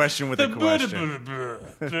Answering a question with a question.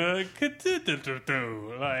 And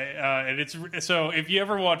it's so if you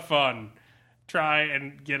ever want fun, try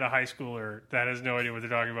and get a high schooler that has no idea what they're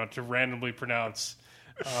talking about to randomly pronounce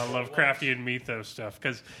Lovecraftian mythos stuff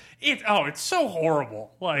because it's so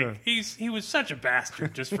horrible. Like he was such a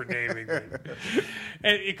bastard just for naming it.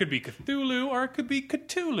 And it could be Cthulhu or it could be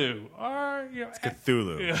Cthulhu or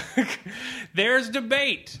Cthulhu. There's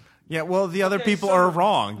debate. Yeah, well, the other people so- are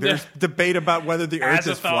wrong. There's debate about whether the Earth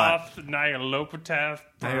is flat. Azathoth, Nyarlathotep,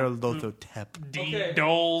 Nyarlathotep. Okay.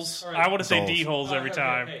 Doles. All right. I want to say Doles. D-holes every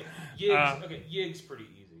time. Hey, Yiggs, Yiggs pretty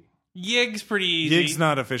easy. Yig's pretty easy. Yig's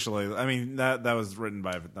not officially. I mean, that was written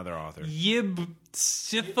by another author. Yib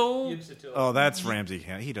Sithel. Oh, that's Ramsey.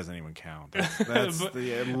 He doesn't even count. That's But-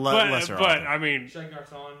 the But lesser I author. mean,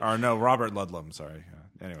 Shagnar-Thon. Or no, Robert Ludlum. Sorry.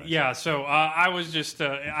 Anyway. yeah. So I was just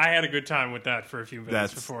I had a good time with that for a few minutes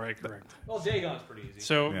That's- before I correct. Well, Dagon's pretty easy.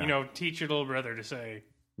 So Yeah. teach your little brother to say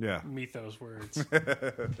Yeah. mythos words out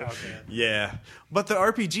there. Yeah. But the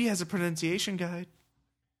RPG has a pronunciation guide.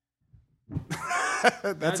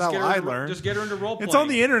 That's how I learned. Just get her into role playing. It's on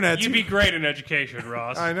the internet. You'd too. be great in education,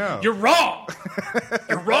 Ross. I know. You're wrong.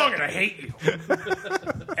 You're wrong, and I hate you.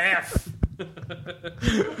 F.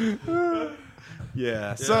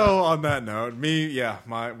 Yeah. So on that note, I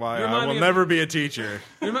remind will me of- never be a teacher.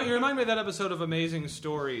 You remind me of that episode of Amazing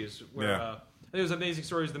Stories where Yeah. I think it was Amazing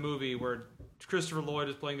Stories, the movie, where Christopher Lloyd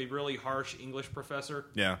is playing the really harsh English professor.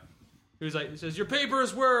 Yeah. He says, your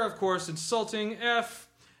papers were, of course, insulting. F,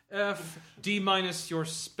 D minus. Your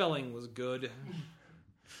spelling was good.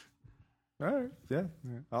 All right. Yeah.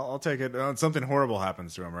 I'll take it. Something horrible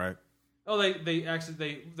happens to him, right? Oh,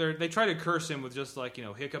 they try to curse him with just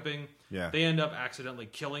hiccuping. Yeah. They end up accidentally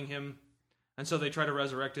killing him, and so they try to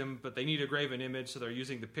resurrect him, but they need a graven image, so they're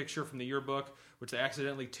using the picture from the yearbook, which they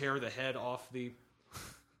accidentally tear the head off the.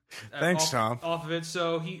 Thanks, Tom. Off of it,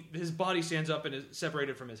 so his body stands up and is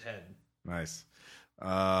separated from his head. Nice.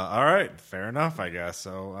 All right. Fair enough, I guess.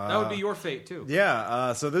 So That would be your fate too.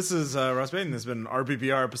 Yeah. So this is Ross Baden. This has been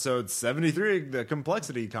RPPR episode 73, the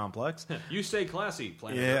Complexity Complex. You stay classy,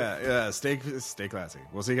 Planet Earth. Yeah. Stay classy.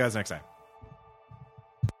 We'll see you guys next time.